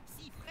course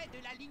si près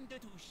de la ligne de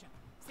touche.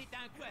 C'est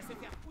un coup à se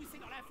faire pousser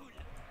dans la foule.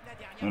 La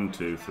dernière 1,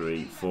 2,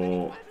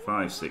 3,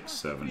 4, 5, 6,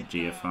 7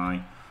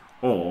 GFI.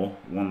 Or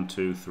 1,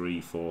 2,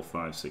 3, 4,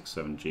 5, 6,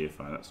 7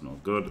 GFI. That's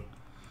not good.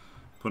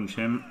 Punch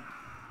him.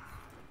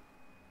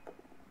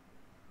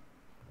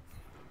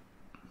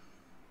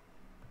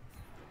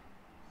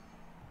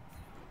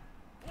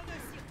 On ne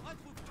s'y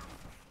retrouve plus.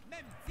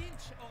 Même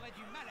Finch aurait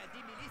du mal à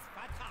démêler ce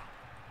fatras.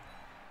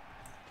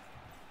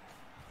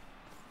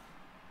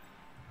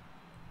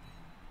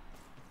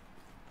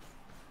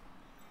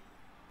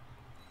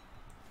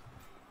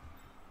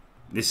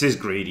 This is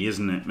greedy,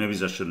 isn't it? Maybe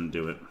I shouldn't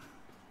do it.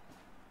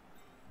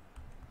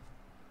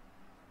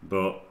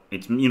 But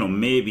it's, you know,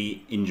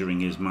 maybe injuring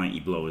his mighty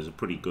blow is a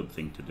pretty good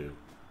thing to do.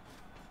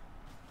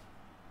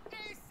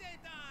 Et c'est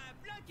un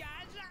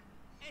blocage.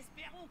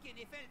 Espérons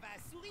qu'NFL va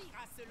sourire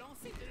à se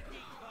lancer de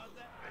vieille bob.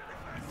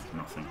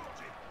 Nothing.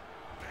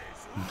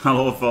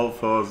 Hello, Fault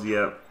Force.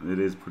 Yeah, it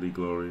is pretty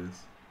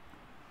glorious.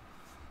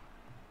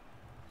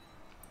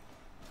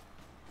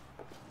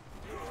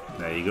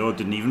 There you go.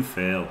 Didn't even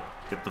fail.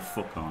 Get the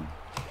fuck on.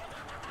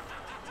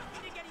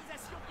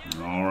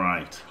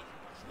 Alright.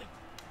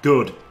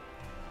 Good.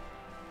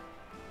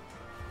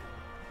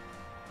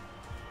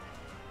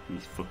 He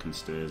fucking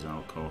stays out,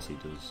 of course he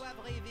does.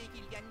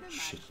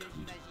 Shit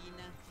cunt.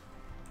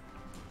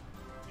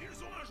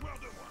 Ils ont un joueur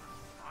de moins.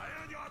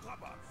 Rien n'y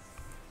rattrapable.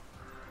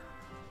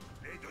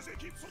 Les deux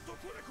équipes sont au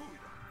coude à coude.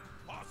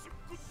 Oh, ce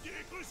coup de pied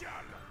est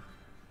crucial.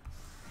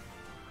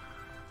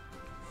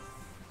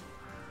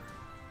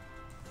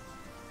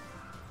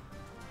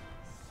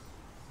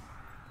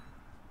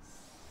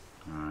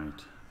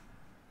 Alright.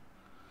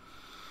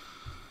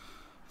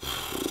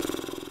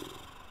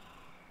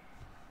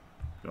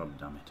 God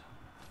damn it.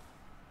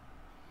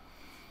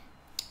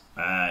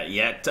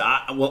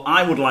 Well,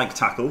 I would like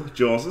tackle,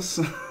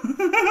 Joseph.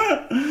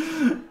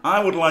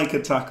 I would like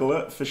a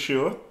tackler, for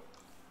sure.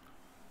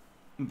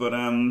 But,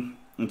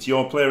 it's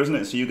your player, isn't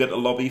it? So you get to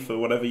lobby for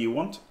whatever you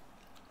want.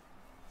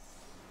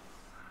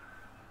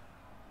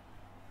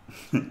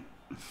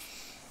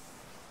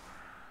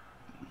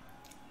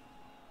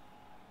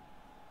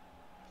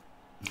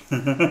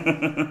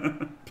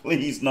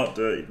 Please, not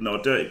dirty.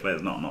 No, dirty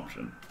player's not an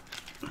option.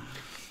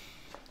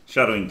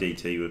 Shadowing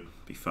DT would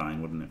be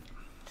fine, wouldn't it?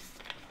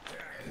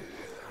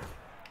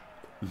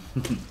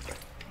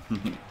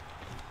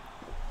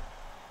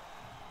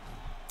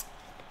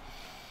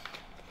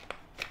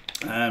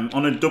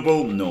 On a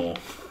double, no.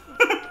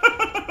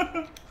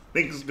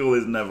 Big skull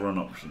is never an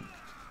option.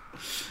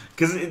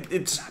 Because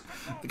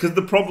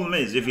the problem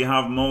is, if you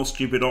have more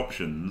stupid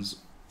options,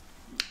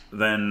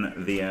 then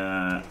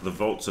the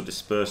votes are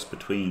dispersed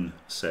between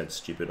said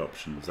stupid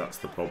options. That's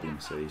the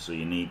problem, see. So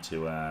you need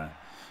to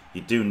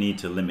you do need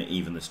to limit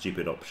even the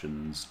stupid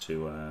options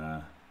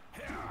to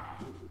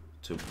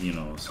you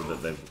know, so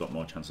that they've got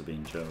more chance of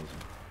being chosen.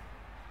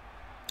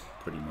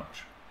 Pretty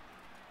much.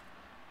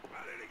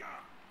 Allez les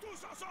gars,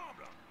 tous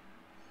ensemble.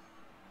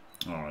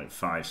 All right,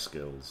 5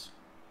 skills.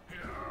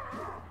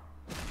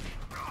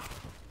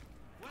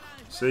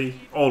 See,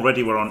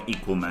 already we're on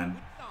equal men.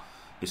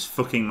 This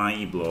fucking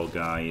mighty blow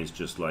guy is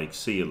just like,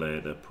 see you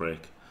later,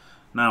 prick.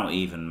 Now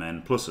even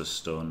men, plus a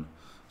stun.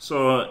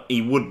 So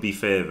he would be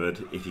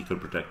favoured if he could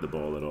protect the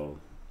ball at all.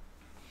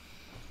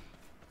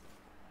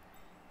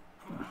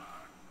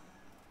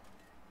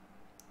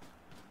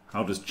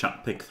 How does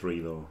chat pick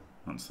 3 though?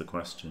 That's the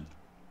question.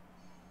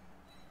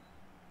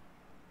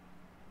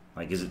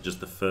 Like, is it just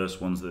the first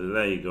ones that...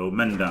 There you go,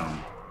 men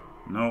down.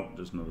 No,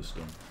 there's another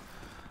stun.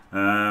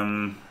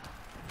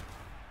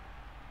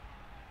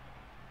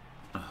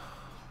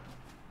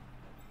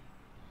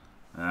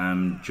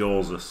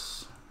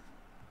 Joseph.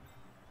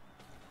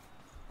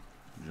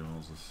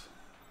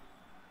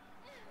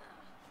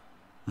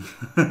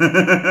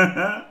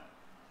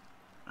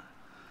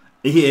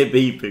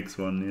 EAB picks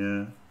one,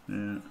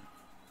 yeah.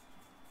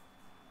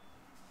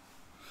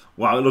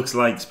 Wow, it looks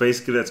like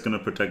Space Cadet's going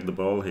to protect the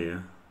ball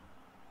here.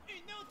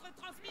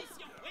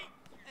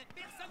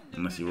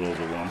 Unless he rolls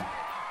a 1.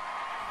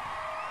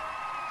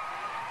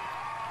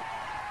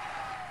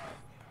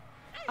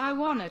 I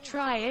wanna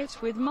try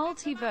it with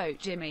multi-vote,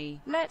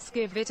 Jimmy. Let's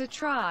give it a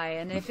try,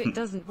 and if it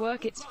doesn't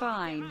work, it's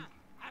fine.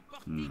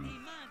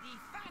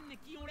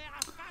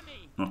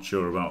 Not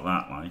sure about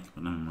that, like,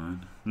 but never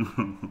mind.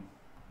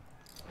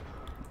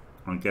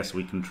 I guess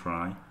we can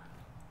try.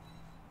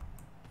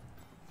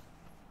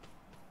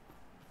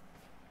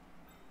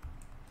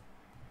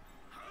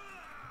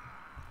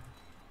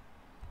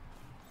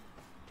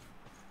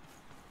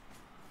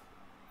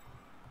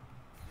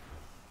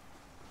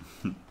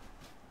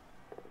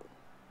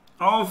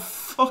 Oh,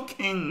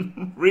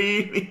 fucking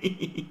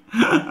really?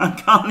 I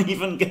can't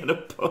even get a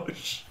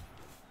push.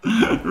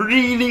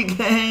 Really,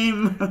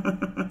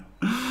 game?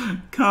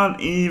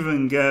 Can't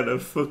even get a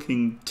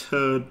fucking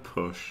turd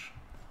push.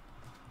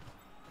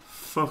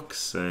 Fuck's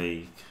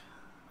sake.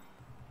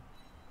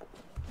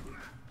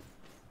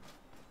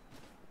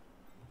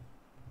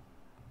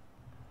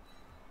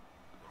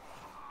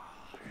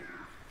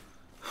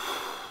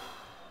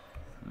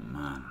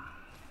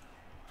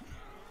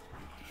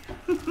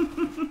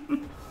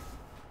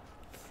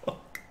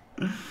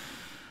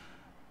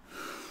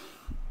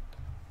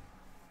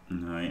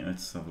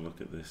 Let's have a look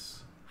at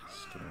this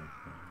stuff.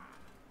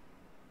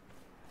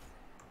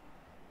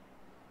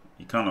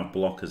 You can't have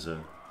block as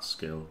a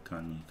skill,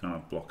 can you? You can't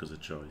have block as a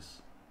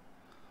choice.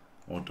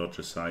 Or dodge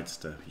a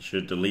sidestep. You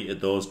should have deleted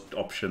those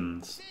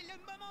options. C'est le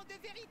moment de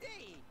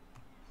vérité.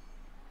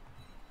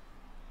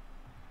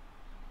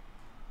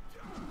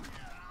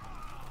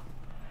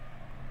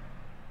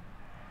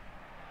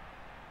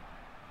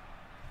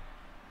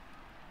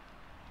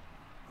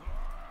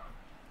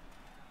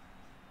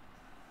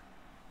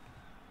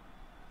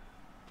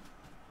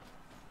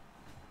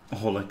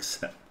 All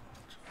except.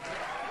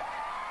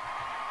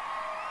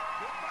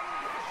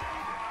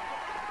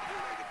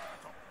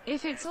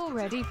 If it's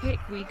already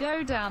picked, we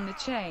go down the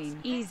chain.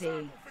 Easy.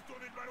 On fait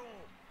tourner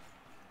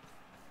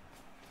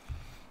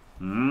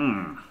le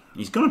ballon.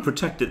 He's going to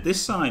protect it this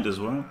side as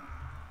well.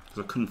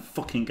 Because I couldn't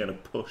fucking get a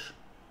push.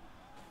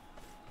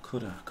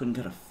 Couldn't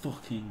get a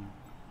fucking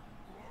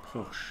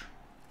push.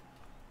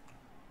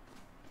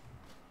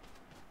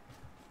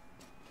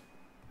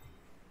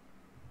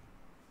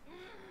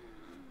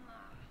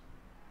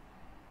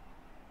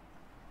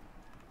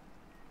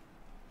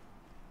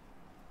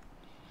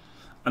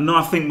 And no,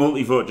 I think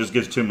multi-vote just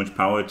gives too much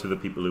power to the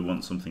people who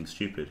want something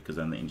stupid, because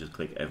then they can just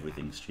click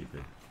everything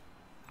stupid.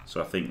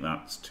 So I think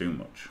that's too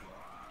much.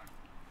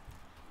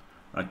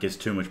 That gives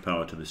too much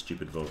power to the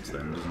stupid votes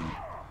then, doesn't it?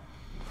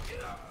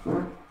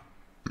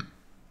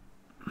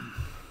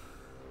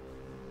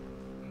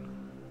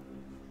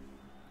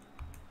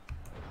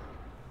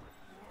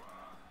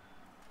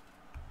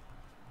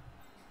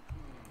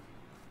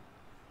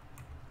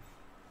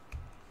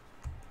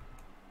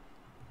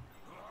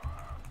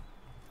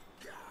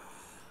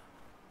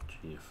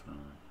 GFI.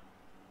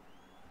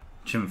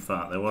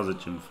 Chimfart, there was a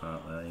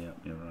Chimfart there, yep,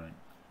 you're right.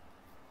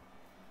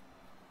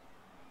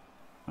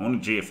 I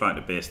want a GFI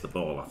to base the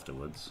ball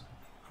afterwards.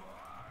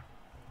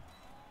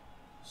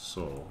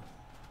 So.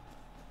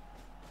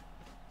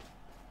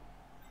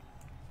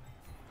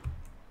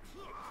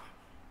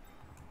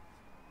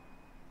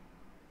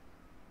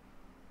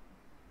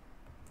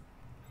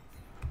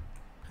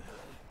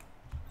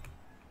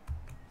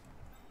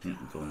 Yeah,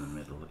 go in the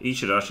middle. I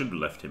should have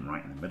left him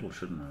right in the middle,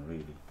 shouldn't I,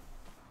 really?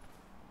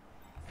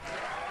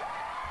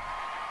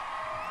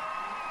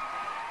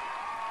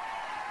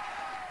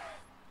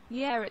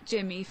 Yeah, at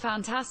Jimmy,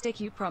 fantastic.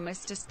 You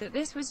promised us that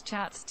this was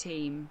chat's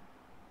team.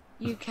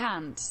 You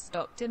can't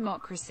stop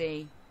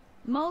democracy.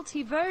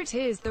 Multi-vote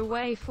is the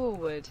way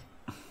forward.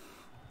 Oh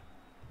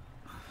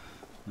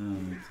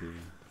dear.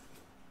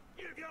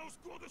 Il vient au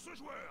secours de ce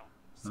joueur.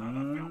 Ça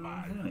va faire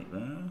mal. Right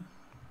there.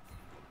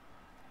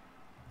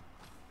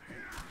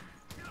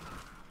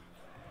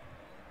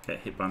 Get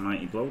hit by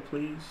Mighty Blow,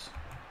 please.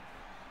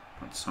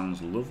 That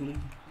sounds lovely.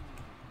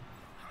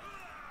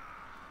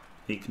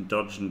 He can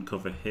dodge and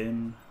cover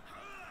him.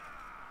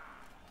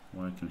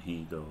 Where can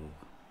he go?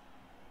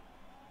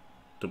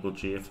 Double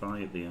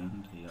GFI at the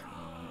end. Yeah,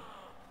 right.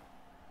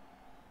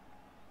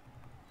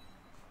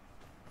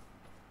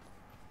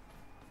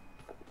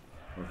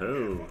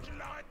 Woohoo! Qu'il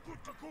l'arrête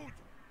coûte que coûte.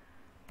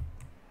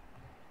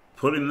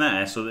 Put him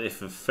there so that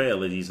if I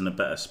fail it, he's in a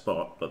better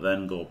spot, but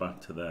then go back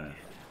to there.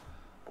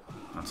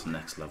 That's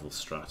next level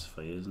strat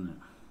for you,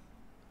 isn't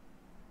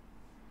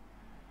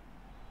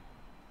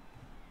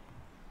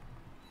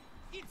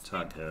it?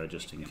 Tag her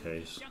just in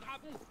case.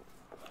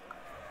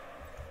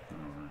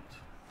 Alright.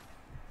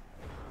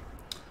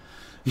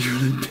 You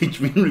will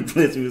impeach me and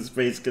replace me with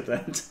Space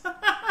Cadet.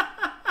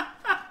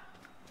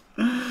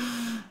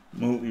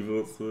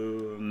 Multivote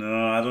though.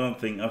 No, I don't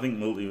think. I think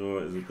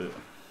multivote is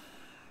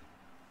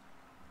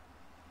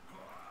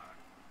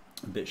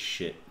a bit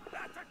shit,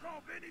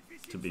 L'attaquant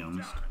bénéficie to be de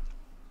honest. soutien.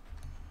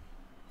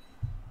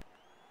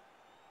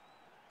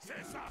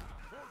 C'est ça.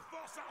 On le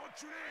force à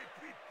reculer,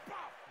 puis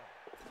paf.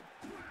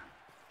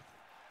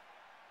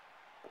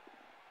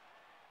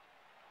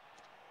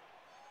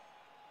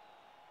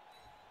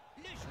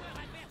 Le joueur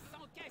adverse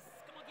s'encaisse,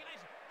 comment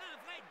dirais-je, un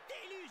vrai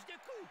déluge de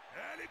coups.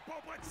 Elle est pas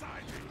près de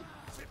s'arrêter.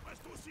 C'est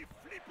presque aussi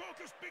flippant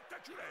que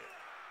spectaculaire.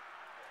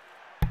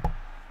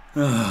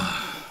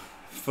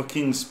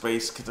 Fucking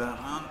Space Cadet,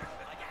 man.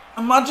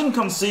 Imagine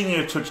conceding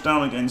a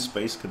touchdown against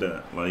Space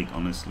Cadet. Like,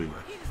 honestly.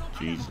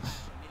 Jesus.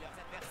 Mais leurs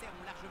adversaires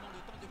ont largement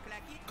le temps de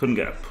claquer. Couldn't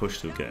get a push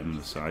to get him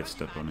the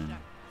sidestep on him.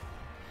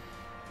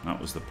 That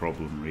was the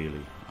problem,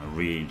 really. I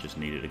really just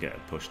needed to get a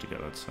push to get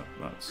that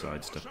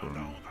sidestep on him.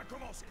 Showdown va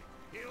commencer.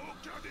 Et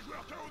aucun des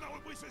joueurs KO n'a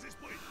repris ses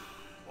esprits.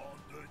 Bande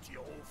de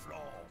tirs au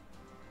flanc.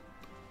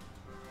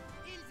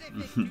 Ils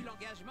effectuent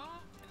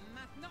l'engagement.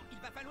 Maintenant, il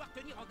va falloir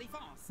tenir en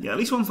défense. Yeah, at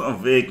least ones that are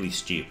vaguely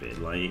stupid,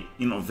 like,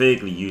 you know,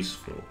 vaguely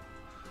useful.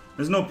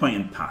 There's no point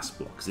in pass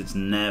blocks. It's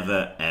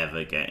never,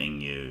 ever getting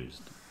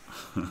used.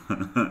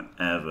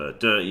 Ever.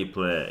 Dirty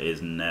play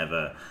is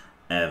never,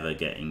 ever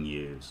getting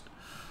used.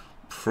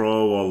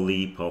 Pro or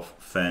leap or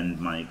fend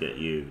might get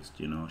used,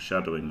 you know,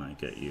 shadowing might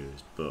get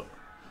used, but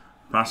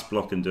pass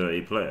block and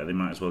dirty play, they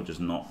might as well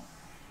just not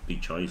be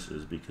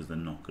choices because they're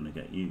not going to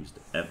get used,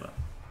 ever.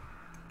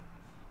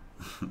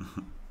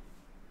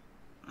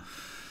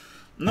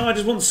 No, I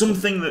just want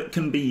something that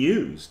can be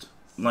used.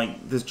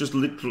 like, there's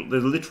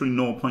literally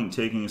no point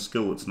taking a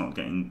skill that's not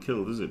getting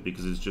killed, is it?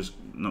 Because it's just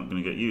not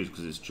going to get used,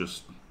 because it's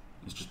just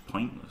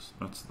pointless.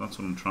 That's what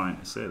I'm trying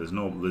to say. There's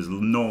no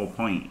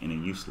point in a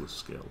useless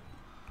skill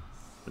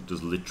that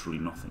does literally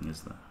nothing,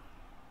 is there?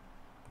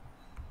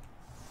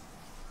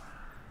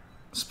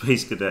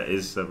 Space Cadet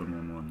is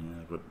 711,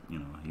 yeah, but you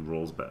know, he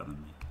rolls better than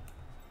me.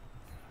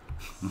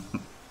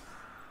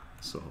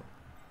 So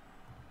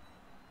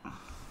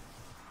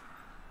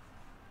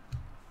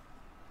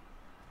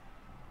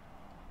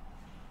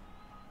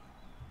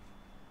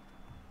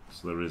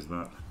there is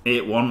that.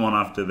 811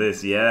 after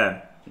this,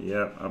 yeah.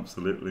 Yeah,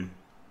 absolutely.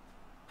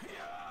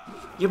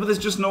 Yeah, but there's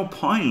just no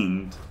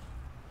point.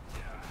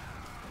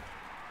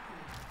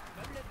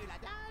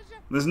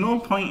 There's no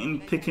point in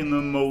picking the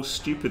most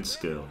stupid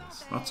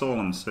skills. That's all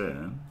I'm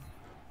saying.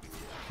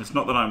 It's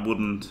not that I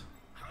wouldn't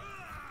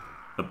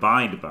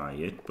abide by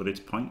it, but it's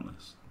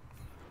pointless.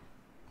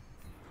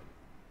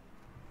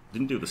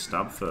 Didn't do the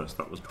stab first.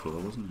 That was poor,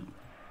 wasn't it?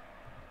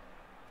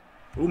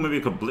 Oh, maybe I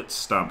could blitz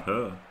stab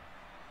her.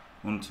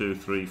 1, 2,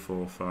 3,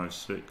 4, 5,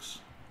 6.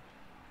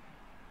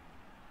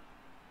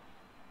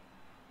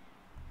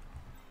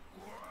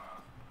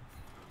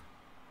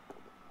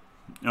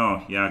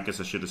 Oh, yeah, I guess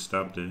I should have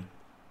stabbed her.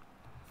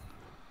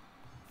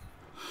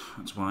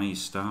 That's why you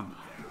stab,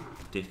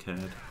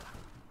 dickhead.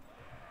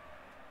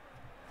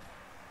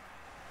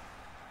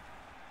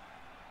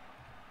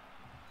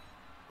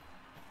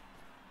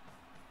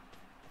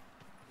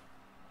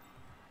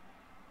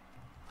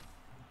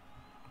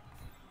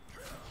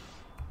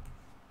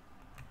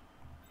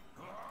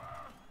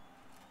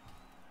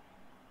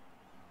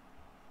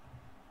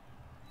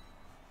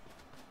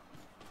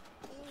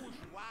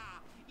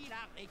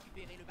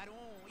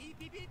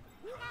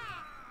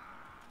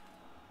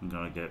 I'm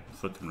gonna get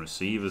fucking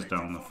receivers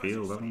down the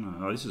field, haven't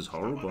I? Oh, this is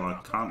horrible. I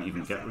can't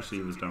even get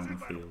receivers down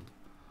the field.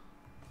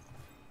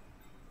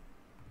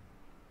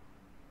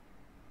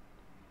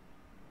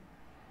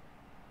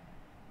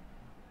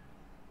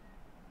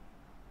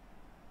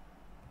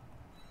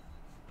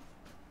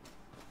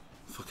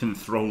 Fucking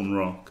Throne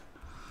Rock.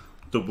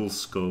 Double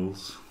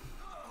skulls.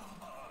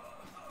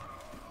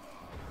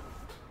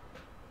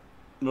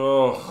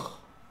 Ugh.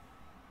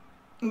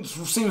 It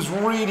seems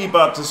really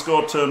bad to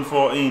score turn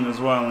 14 as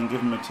well and give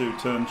him a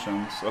 2-turn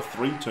chance, a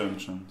 3-turn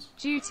chance.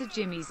 Due to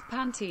Jimmy's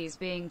panties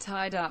being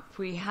tied up,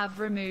 we have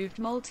removed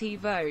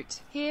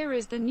multi-vote. Here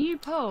is the new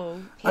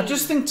poll. I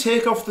just think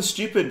take off the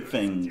stupid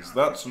things.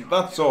 That's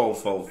all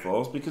Full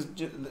Force, because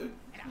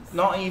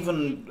not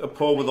even a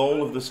poll with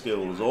all of the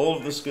skills. All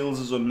of the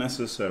skills is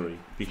unnecessary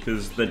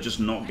because they're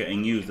just not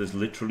getting used. There's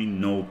literally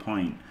no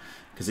point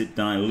because it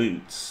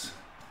dilutes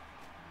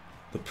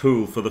the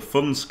pool for the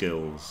fun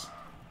skills.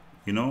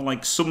 You know,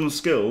 like some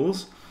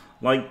skills,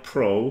 like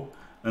Pro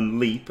and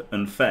Leap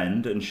and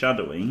Fend and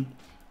Shadowing,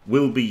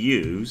 will be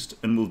used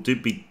and will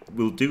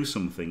do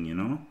something, you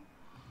know.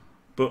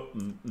 But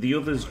the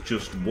others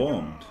just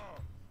won't.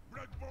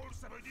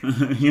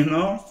 You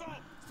know?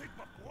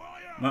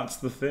 That's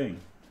the thing.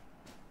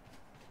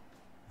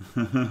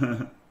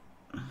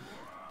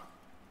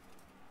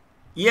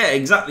 Yeah,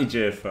 exactly,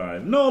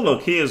 J5. No,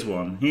 look, here's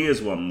one. Here's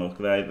one, look.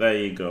 There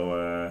you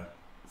go,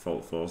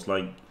 Fault Force.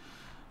 Like,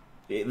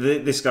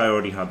 this guy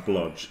already had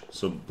blodge,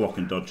 so block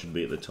and dodge should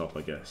be at the top,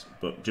 I guess.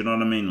 But do you know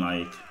what I mean?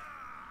 Like,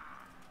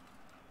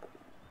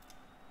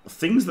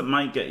 things that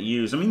might get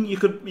used. I mean, you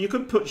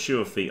could put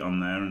sure feet on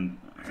there, and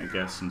I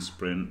guess, and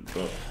sprint,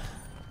 but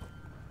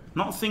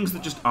not things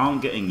that just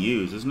aren't getting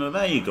used. There's no.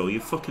 There you go.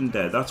 You're fucking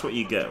dead. That's what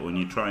you get when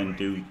you try and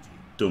do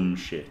dumb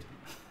shit.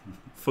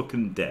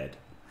 Fucking dead.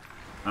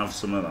 Have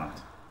some of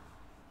that.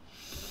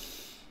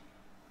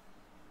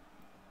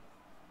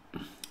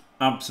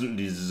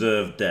 Absolutely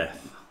deserve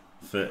death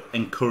for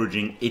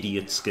encouraging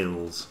idiot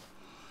skills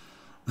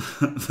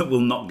that will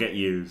not get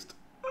used.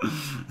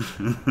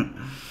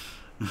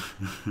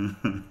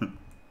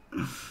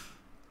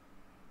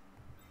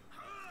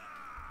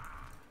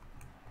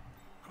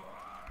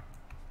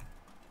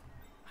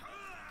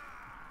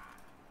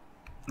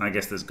 I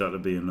guess there's got to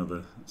be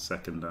another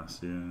second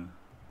ass, yeah.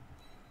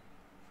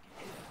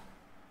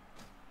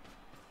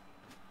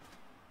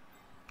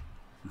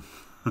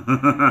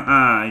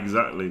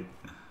 Exactly.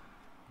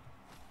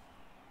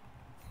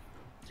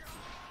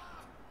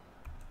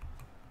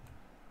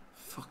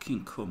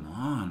 Fucking come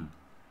on.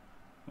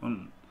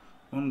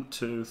 1,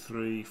 2,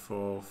 3,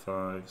 4,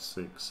 5,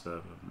 6,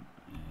 7,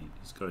 8.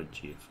 He's got a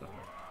GFL.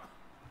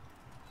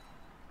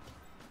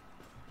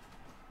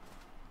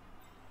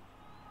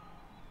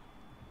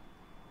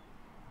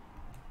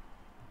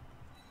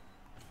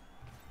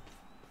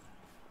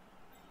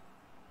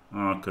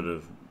 Oh, I could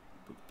have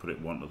put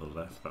it one to the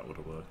left. That would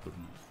have worked,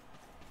 wouldn't it?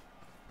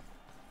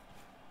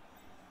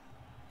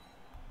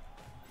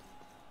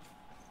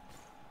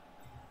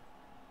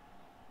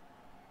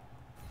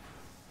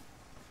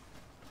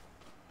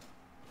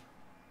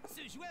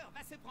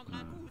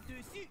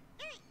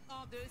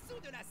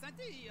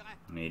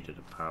 Needed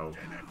a pal.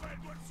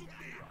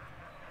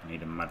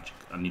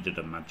 I needed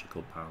a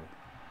magical pal.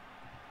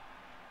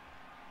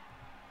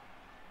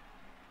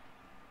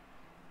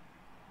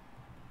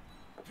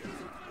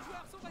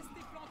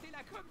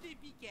 comme des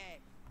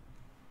piquets.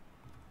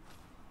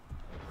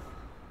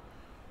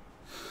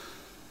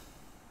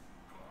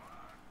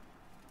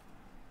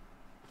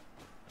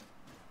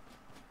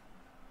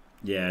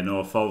 Yeah,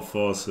 no, Fault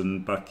Force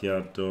and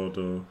Backyard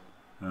Dodo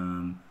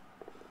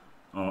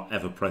are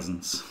ever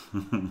presence.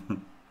 Bien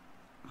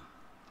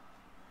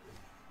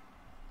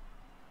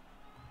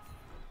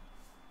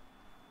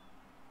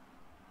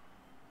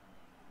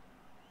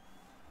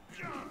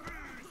vu,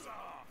 ça!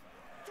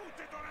 Tout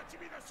est dans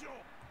l'intimidation!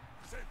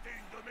 C'était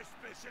une de mes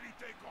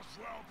spécialités quand je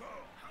jouais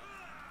encore!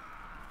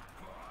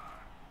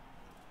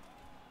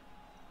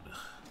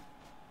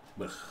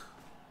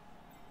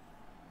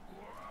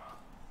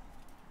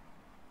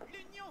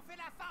 L'union fait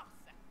la force.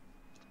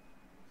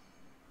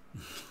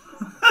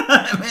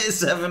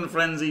 Seven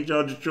frenzy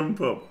George jump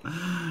up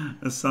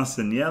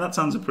assassin. Yeah, that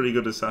sounds a pretty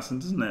good assassin,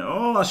 doesn't it?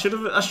 Oh, I should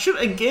have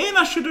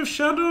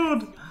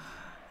shadowed.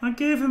 I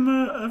gave him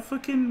a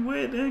fucking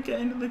way to get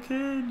into the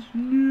cage.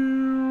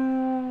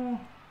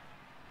 No.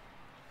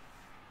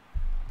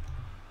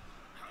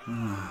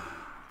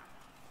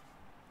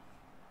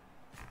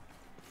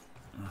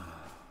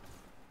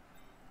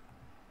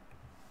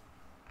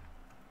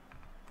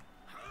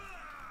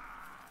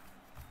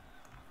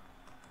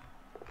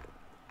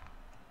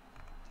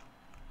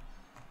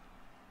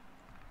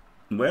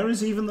 Where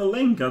is even the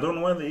link? I don't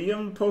know whether you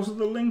haven't posted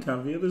the link,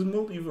 have you? There's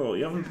multi-vote.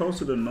 You haven't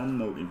posted a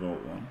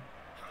non-multi-vote one.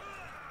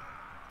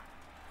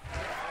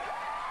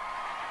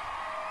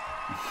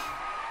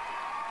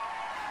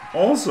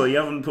 Also, you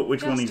haven't put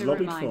which one he's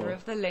lobbied for. Just a reminder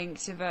of the link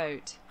to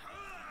vote.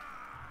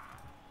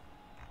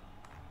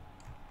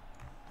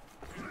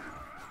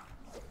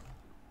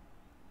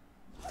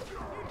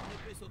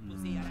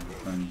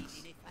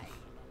 Thanks.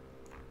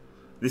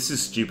 This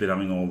is stupid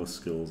having all the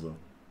skills though.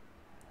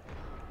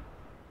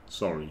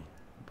 Sorry,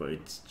 but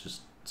it's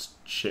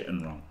shit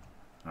and wrong.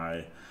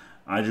 I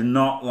do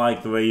not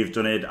like the way you've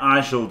done it.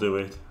 I shall do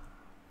it.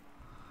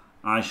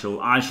 I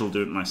shall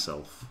do it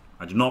myself.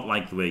 I do not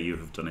like the way you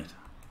have done it.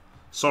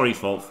 Sorry,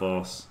 Fault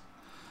Force.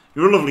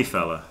 You're a lovely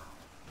fella,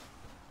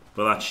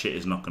 but that shit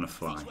is not going to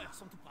fly.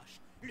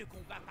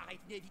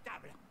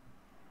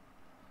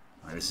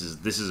 Right,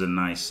 this is a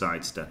nice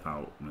sidestep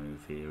out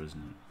move here, isn't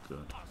it?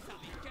 Good.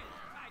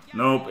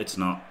 Nope, it's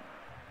not.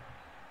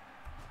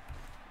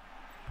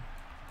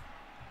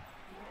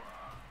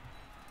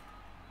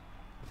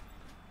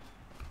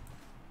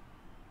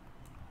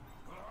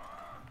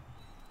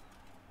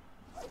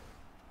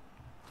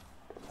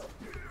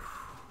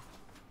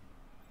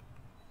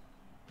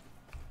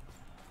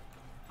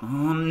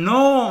 Oh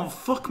no,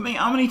 fuck me,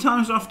 how many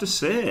times do I have to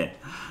say?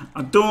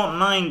 I don't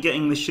mind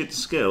getting the shit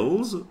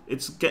skills,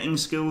 it's getting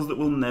skills that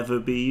will never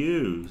be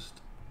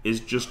used. Is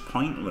just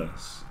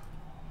pointless.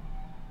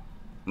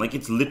 Like,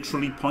 it's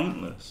literally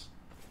pointless.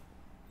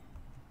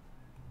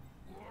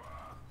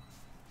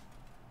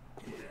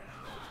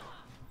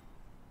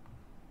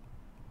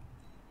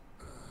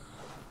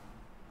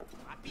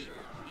 Rapide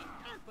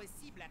et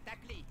impossible à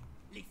tacler.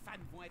 Les fans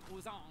vont être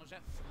aux anges.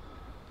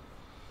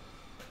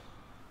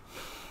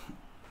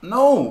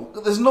 No,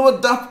 there's no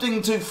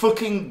adapting to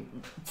fucking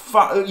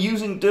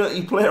using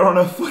dirty player on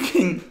a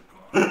fucking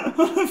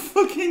on a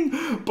fucking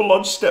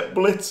blodge step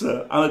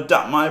blitzer and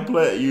adapt my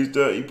player to use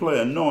dirty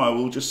player. No, I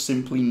will just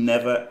simply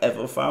never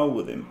ever foul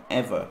with him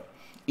ever.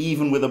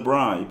 Even with a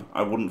bribe,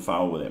 I wouldn't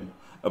foul with him.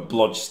 A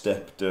blodge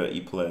step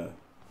dirty player.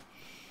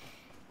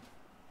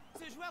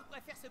 Ce joueur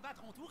préfère se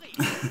battre entouré.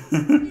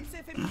 Il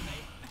s'est fait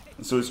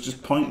pousser. So it's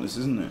just pointless,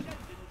 isn't it?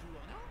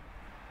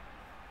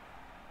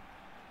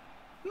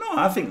 No,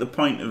 I think the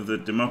point of the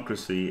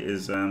democracy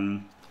is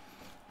to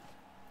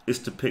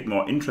pick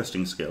more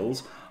interesting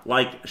skills,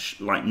 like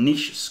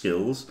niche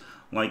skills,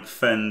 like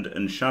fend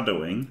and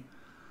shadowing,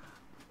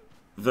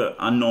 that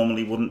I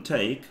normally wouldn't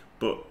take,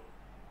 but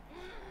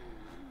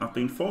I've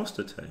been forced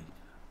to take.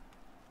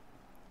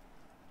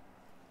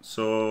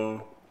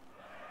 So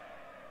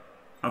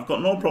I've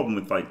got no problem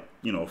with, like,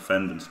 you know,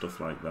 fend and stuff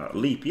like that.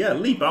 Leap, yeah,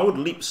 leap. I would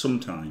leap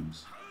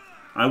sometimes.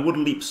 I would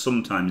leap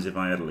sometimes if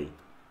I had leap.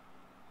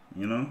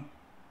 You know?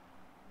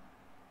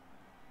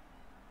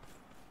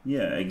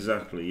 Yeah,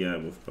 exactly. Yeah,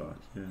 Wolfpack.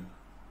 Yeah.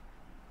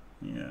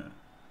 Yeah.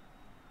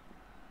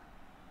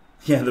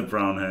 Yeah, the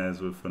brown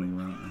hairs were funny,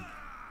 weren't they?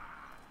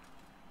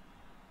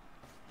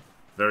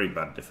 Very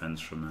bad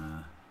defense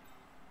from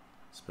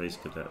Space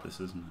Cadet, this,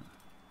 isn't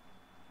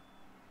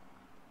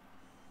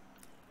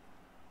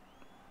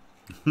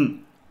it?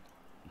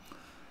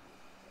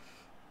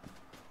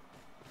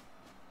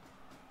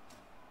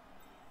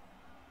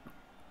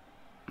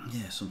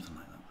 Yeah, something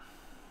like that.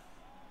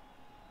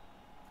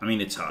 I mean,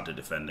 it's hard to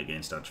defend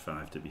against Edge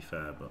 5, to be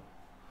fair, but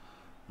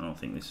I don't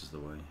think this is the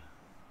way.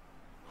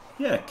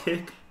 Yeah,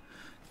 kick.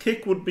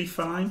 Kick would be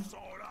fine.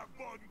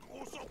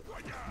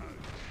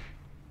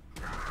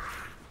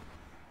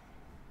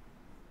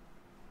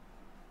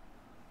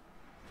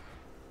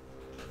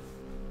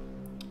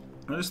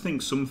 I just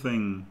think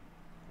something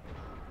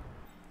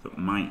that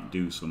might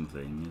do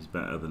something is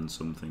better than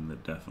something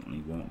that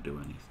definitely won't do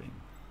anything.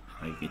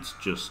 Like, it's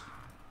just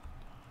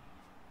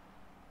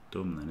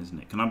dumb then, isn't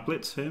it? Can I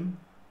blitz him?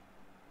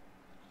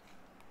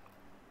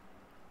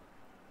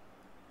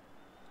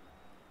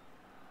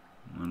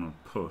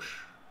 push.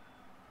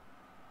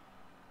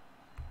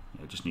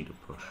 Yeah, just need a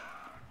push.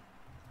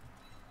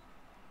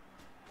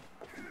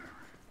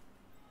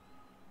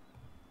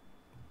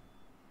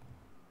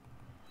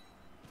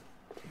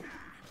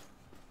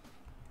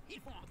 Il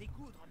faut en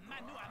découdre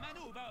mano à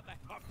mano, Bob.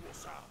 Pas pour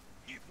ça.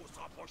 Il faut se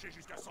rapprocher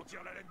jusqu'à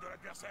sentir la laine de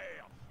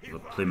l'adversaire. Et The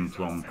voir plim les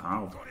plom insectes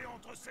pow. collés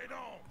entre ses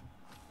dents.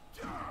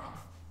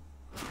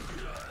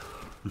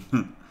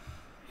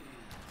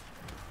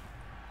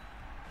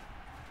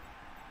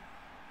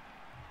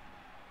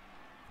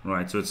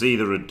 Right, so it's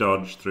either a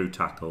dodge through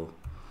tackle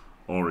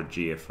or a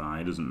GFI.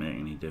 It doesn't make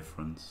any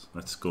difference.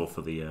 Let's go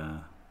for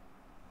the...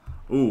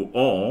 Ooh,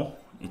 or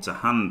it's a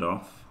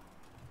handoff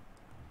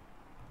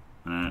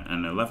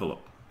and a level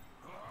up.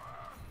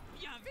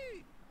 Bien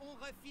vu. On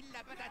refile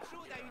la patate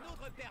chaude à une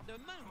autre paire de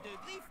mains ou de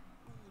griffes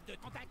ou de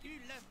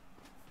tentacules.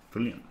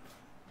 Brilliant.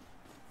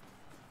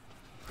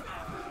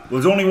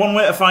 Well, there's only one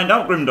way to find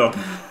out, Grimdog.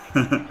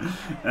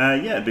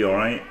 Yeah, it'd be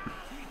alright.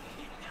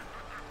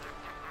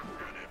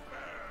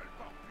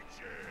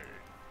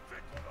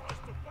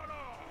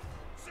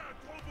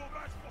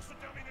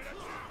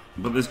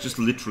 But there's just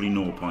literally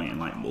no point in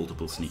like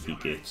multiple sneaky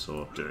gits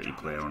or dirty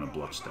player on a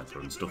block stepper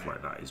and stuff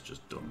like that is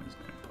just dumb, isn't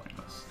it?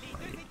 Pointless.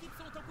 Like,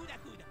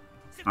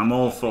 I'm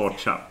all for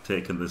chap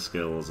taking the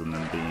skills and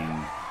then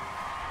being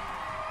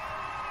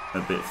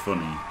a bit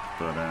funny,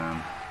 but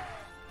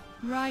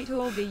Right,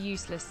 all the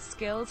useless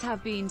skills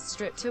have been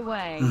stripped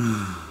away.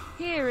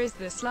 Here is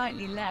the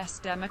slightly less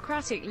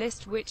democratic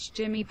list which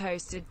Jimmy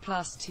posted,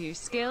 plus 2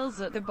 skills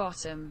at the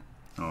bottom.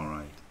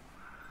 alright.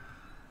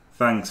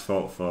 Thanks,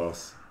 Fault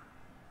Force.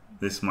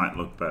 This might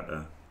look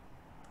better.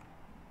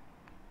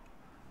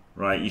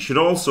 Right, you should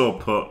also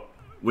put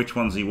which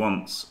ones he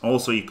wants.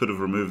 Also, you could have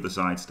removed the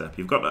sidestep.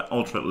 You've got to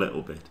alter it a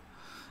little bit.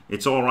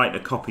 It's alright to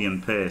copy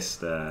and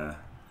paste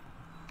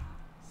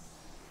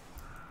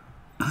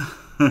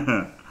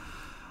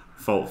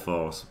Fault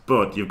Force,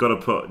 but you've got to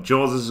put...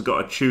 Jaws has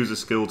got to choose a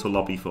skill to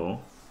lobby for,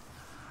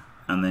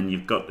 and then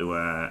you've got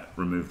to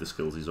remove the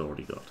skills he's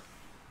already got.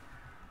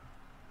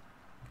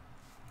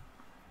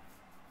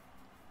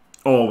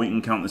 Or we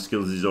can count the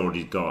skills he's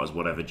already got as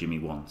whatever Jimmy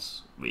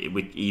wants.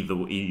 Either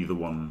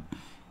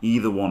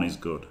one is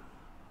good.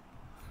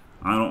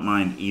 I don't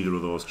mind either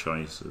of those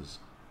choices.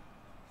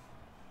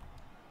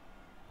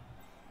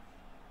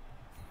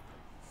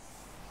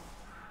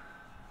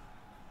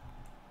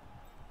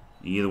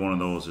 Either one of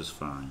those is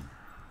fine.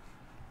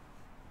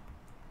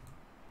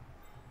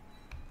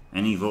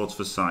 Any votes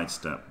for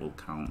sidestep will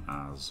count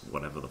as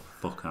whatever the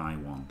fuck I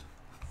want.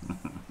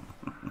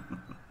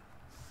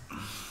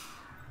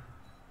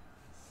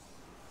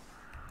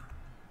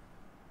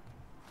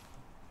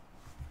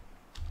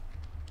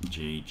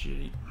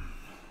 GG.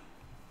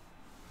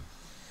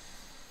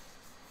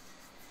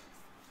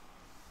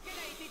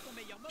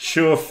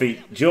 Sure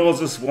feet.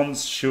 Joseph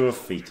wants sure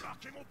feet.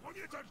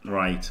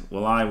 Right.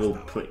 Well, I will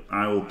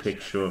pick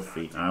sure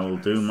feet. I will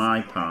do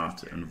my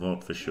part and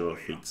vote for sure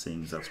feet,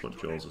 seeing as that's what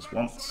Joseph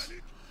wants.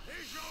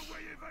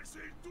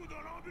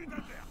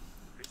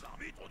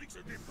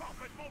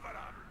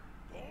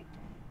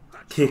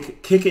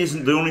 Kick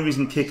isn't the only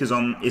reason kick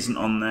isn't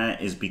on there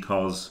is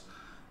because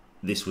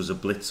this was a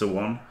blitzer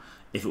one.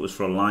 If it was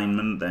for a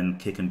lineman, then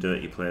kick and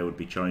dirty player would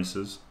be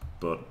choices,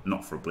 but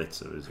not for a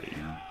blitzer, is it? You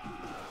know?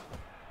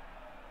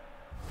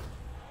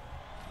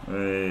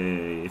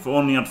 Hey, if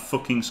only I'd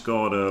fucking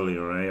scored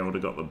earlier, eh? I would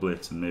have got the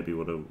blitz and maybe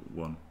would have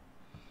won.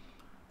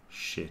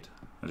 Shit.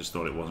 I just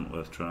thought it wasn't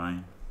worth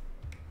trying.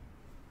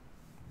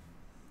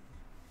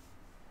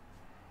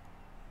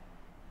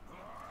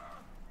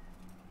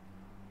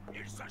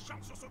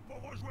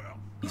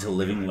 He's a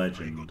living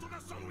legend.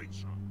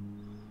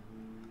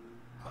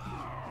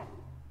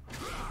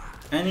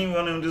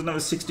 Anyone who doesn't have a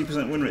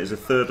 60% win rate is a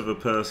third of a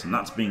person.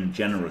 That's being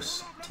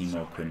generous,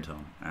 Timo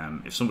Quinton.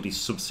 If somebody's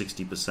sub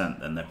 60%,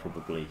 then they're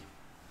probably,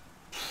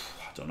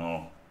 I don't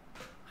know,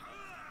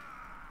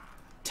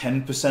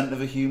 10%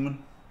 of a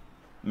human?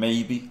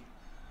 Maybe.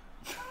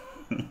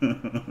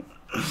 That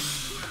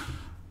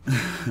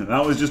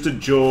was just a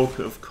joke,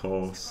 of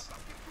course.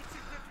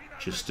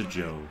 Just a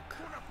joke.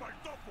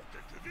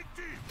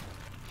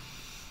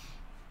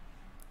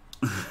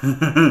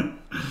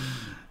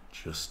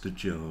 Just a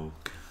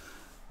joke.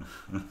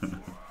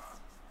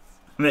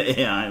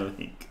 The AI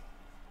League.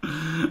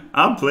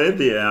 I played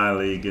the AI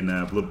League in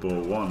Blood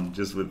Bowl 1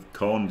 just with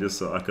Korn, just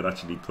so I could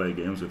actually play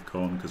games with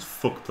Korn, because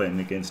fuck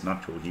playing against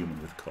natural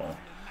human with Korn.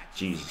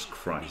 Jesus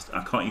Christ,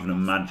 I can't even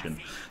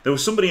imagine. There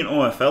was somebody in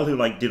OFL who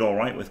like did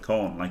alright with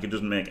Korn. Like, it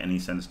doesn't make any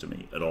sense to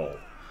me at all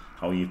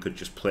how you could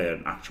just play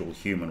an actual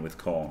human with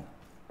Korn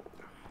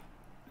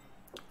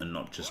and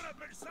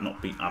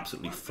not be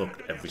absolutely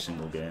fucked every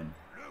single game.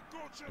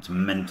 It's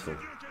mental.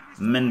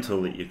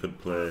 Mental that you could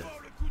play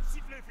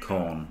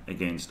Korn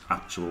against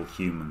actual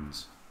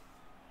humans.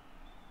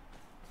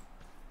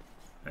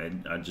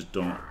 I just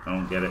don't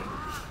get it.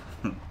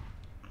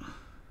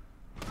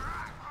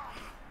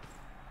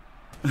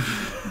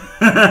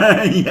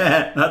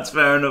 Yeah, that's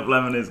fair enough.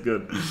 Lemon is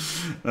good.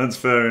 That's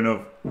fair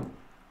enough.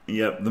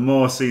 Yep, the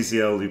more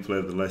CCL you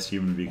play, the less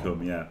human you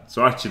become. Yeah.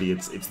 So actually,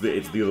 it's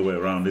the other way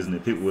around, isn't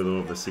it? People with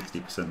over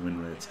 60% win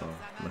rates are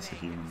lesser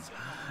humans.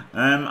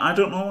 I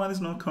don't know why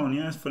there's no con.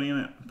 Yeah, it's funny, isn't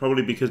it?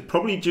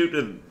 Probably due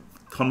to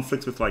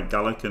conflicts with like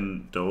Gallic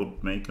and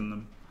Dode making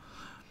them.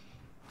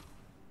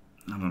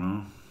 I don't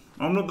know.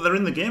 Oh no, but they're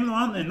in the game though,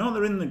 aren't they? No,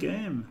 they're in the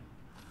game.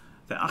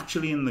 They're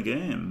actually in the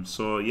game.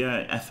 So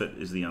yeah, effort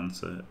is the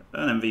answer.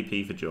 An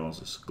MVP for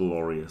Jaws is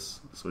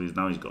glorious. So he's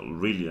got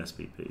really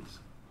SPPs.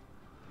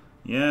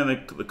 Yeah,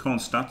 the corn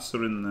stats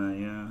are in there,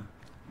 yeah.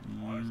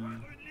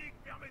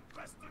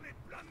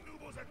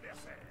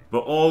 But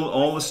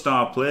all the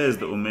star players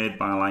that were made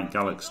by like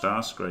Gallic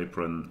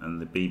Starscraper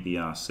and the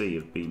BBRC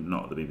have been,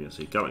 not the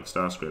BBRC, Gallic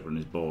Starscraper and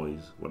his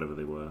boys, whatever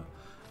they were,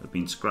 have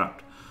been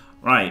scrapped.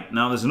 Right,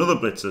 now there's another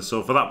blitzer,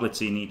 so for that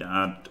blitzer you need to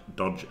add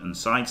dodge and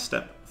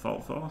sidestep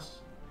fault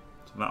force.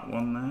 So that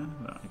one there,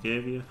 that I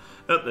gave you.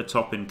 At the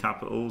top in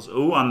capitals,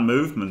 oh, and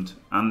movement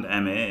and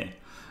MA.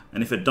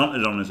 And if a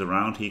Dontodon is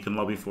around, he can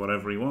lobby for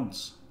whatever he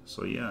wants.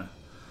 So yeah.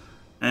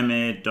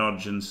 MA,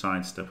 dodge and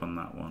sidestep on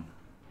that one.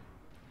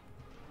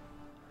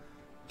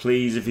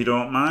 Please, if you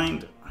don't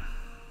mind.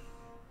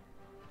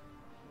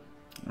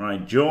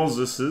 Right,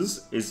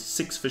 Jaws's is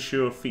 6 for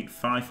sure, feet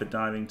 5 for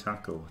diving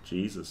tackle.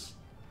 Jesus.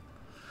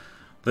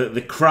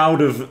 The crowd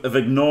have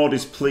ignored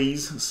his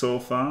pleas so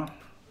far.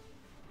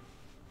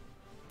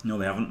 No,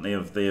 they haven't. They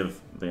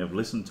have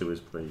listened to his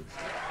pleas.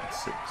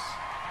 6.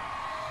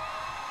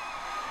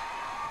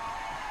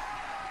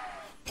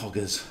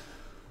 Poggers.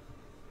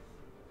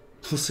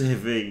 Plus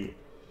AV.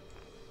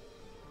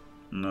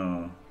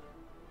 No.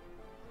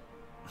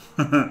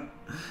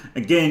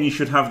 Again, you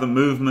should have the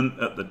movement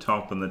at the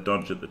top and the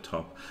dodge at the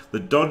top. The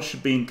dodge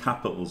should be in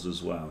capitals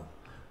as well.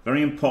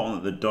 Very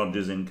important that the dodge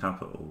is in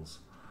capitals.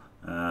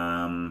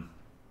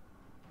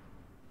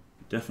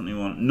 Definitely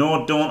want...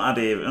 No, don't add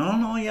AV. Oh,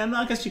 no, yeah, no,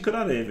 I guess you could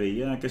add AV.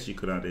 Yeah, I guess you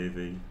could add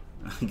AV.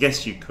 I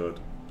guess you could.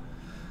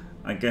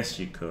 I guess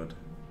you could.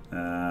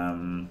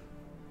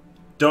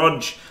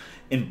 Dodge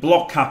in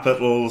block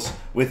capitals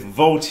with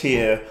vote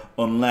here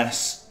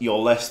unless you're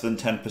less than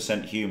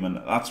 10% human.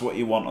 That's what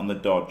you want on the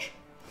dodge.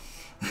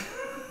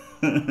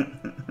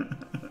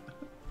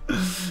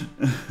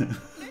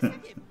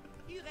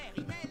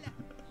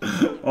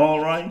 All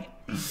right.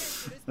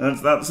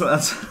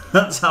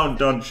 That's how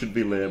dodge should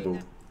be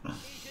labelled.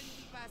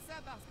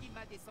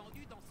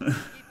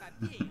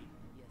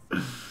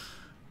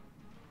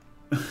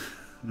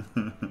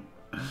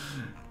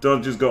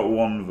 Dodge has got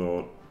 1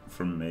 vote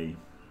from me.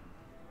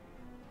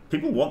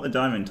 People want the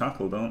diving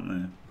tackle, don't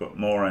they? But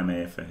more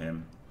MA for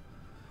him.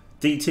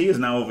 DT has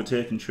now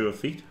overtaken Sure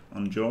Feet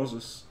on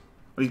Jaws.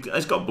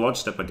 He's got Blodge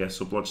Step, I guess,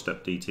 so Blodge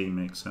Step DT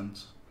makes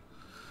sense.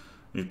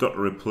 We've got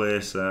to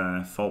replace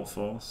Fault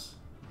Force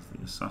as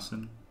the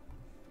assassin.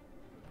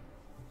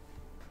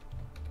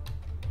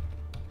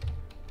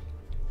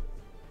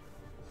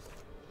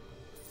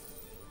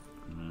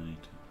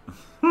 Right.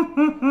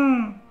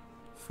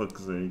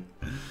 Fuck's sake.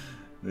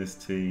 This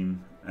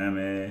team.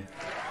 MA.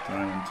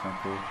 Diamond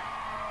Tackle.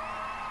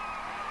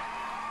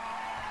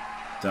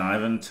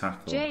 Dive and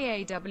tackle.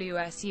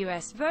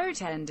 JAWSUS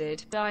vote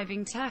ended.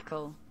 Diving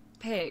tackle.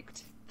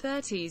 Picked.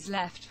 30s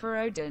left for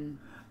Odin.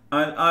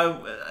 I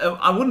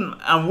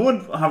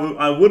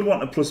would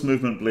want a plus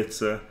movement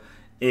blitzer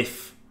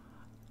if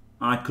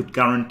I could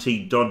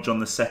guarantee dodge on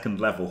the 2nd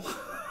level.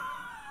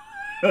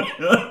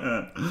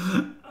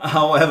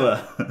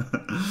 However,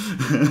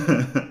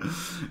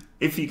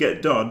 if you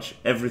get dodge,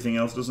 everything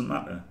else doesn't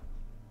matter.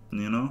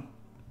 You know?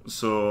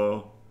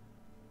 So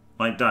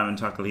like diamond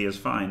tackle here is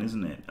fine,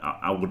 isn't it?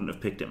 I wouldn't have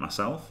picked it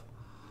myself,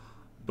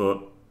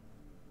 but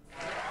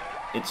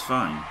it's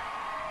fine.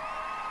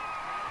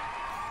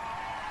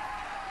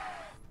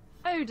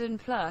 Odin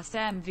plus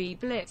MV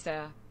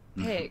Blitzer.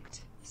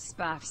 Picked.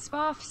 Spaff,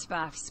 spaff,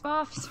 spaff,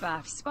 spaff,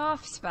 spaff,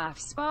 spaff, spaff,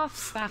 spaff,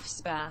 spaff,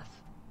 spaff.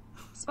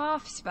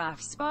 Spaff, spaff,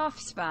 spaff,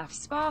 spaff,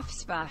 spaff,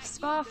 spaff,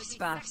 spaff,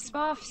 spaff,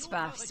 spaff,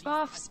 spaff,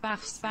 spaff,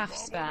 spaff, spaff,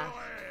 spaff.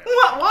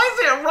 What? Why is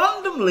it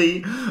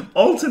randomly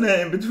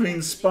alternating between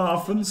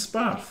spaff and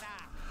spaff?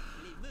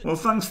 Well,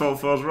 thanks, Fault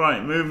Force.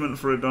 Right, movement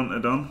for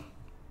Odontodon.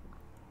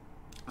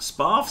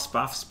 Spaff,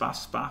 spaff, spaff,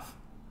 spaff.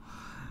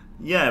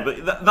 Yeah,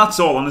 but that's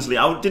all, honestly.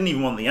 I didn't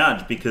even want the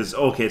edge because,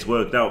 okay, it's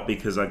worked out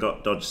because I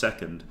got dodge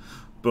 2nd.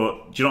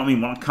 But, do you know what I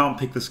mean? When I can't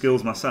pick the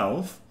skills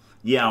myself,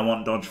 yeah, I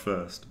want dodge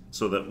first.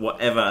 So that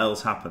whatever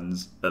else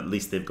happens, at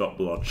least they've got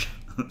blodge.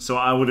 So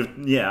I would have,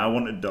 yeah, I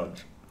wanted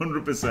dodge.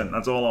 100%,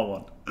 that's all I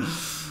want.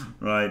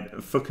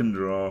 Right, fucking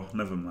draw,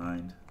 never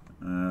mind.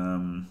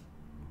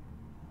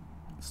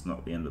 It's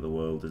not the end of the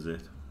world, is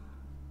it?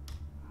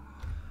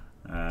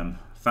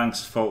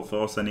 Thanks, Fault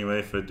Force,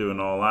 anyway, for doing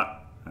all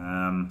that.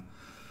 I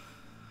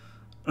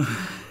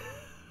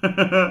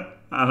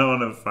don't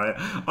want to fight.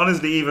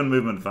 Honestly, even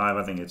movement 5,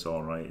 I think it's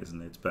alright,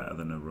 isn't it? It's better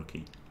than a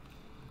rookie.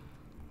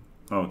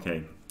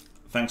 Okay.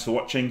 Thanks for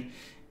watching.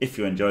 If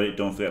you enjoyed it,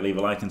 don't forget to leave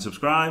a like and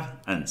subscribe,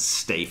 and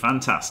stay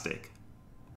fantastic.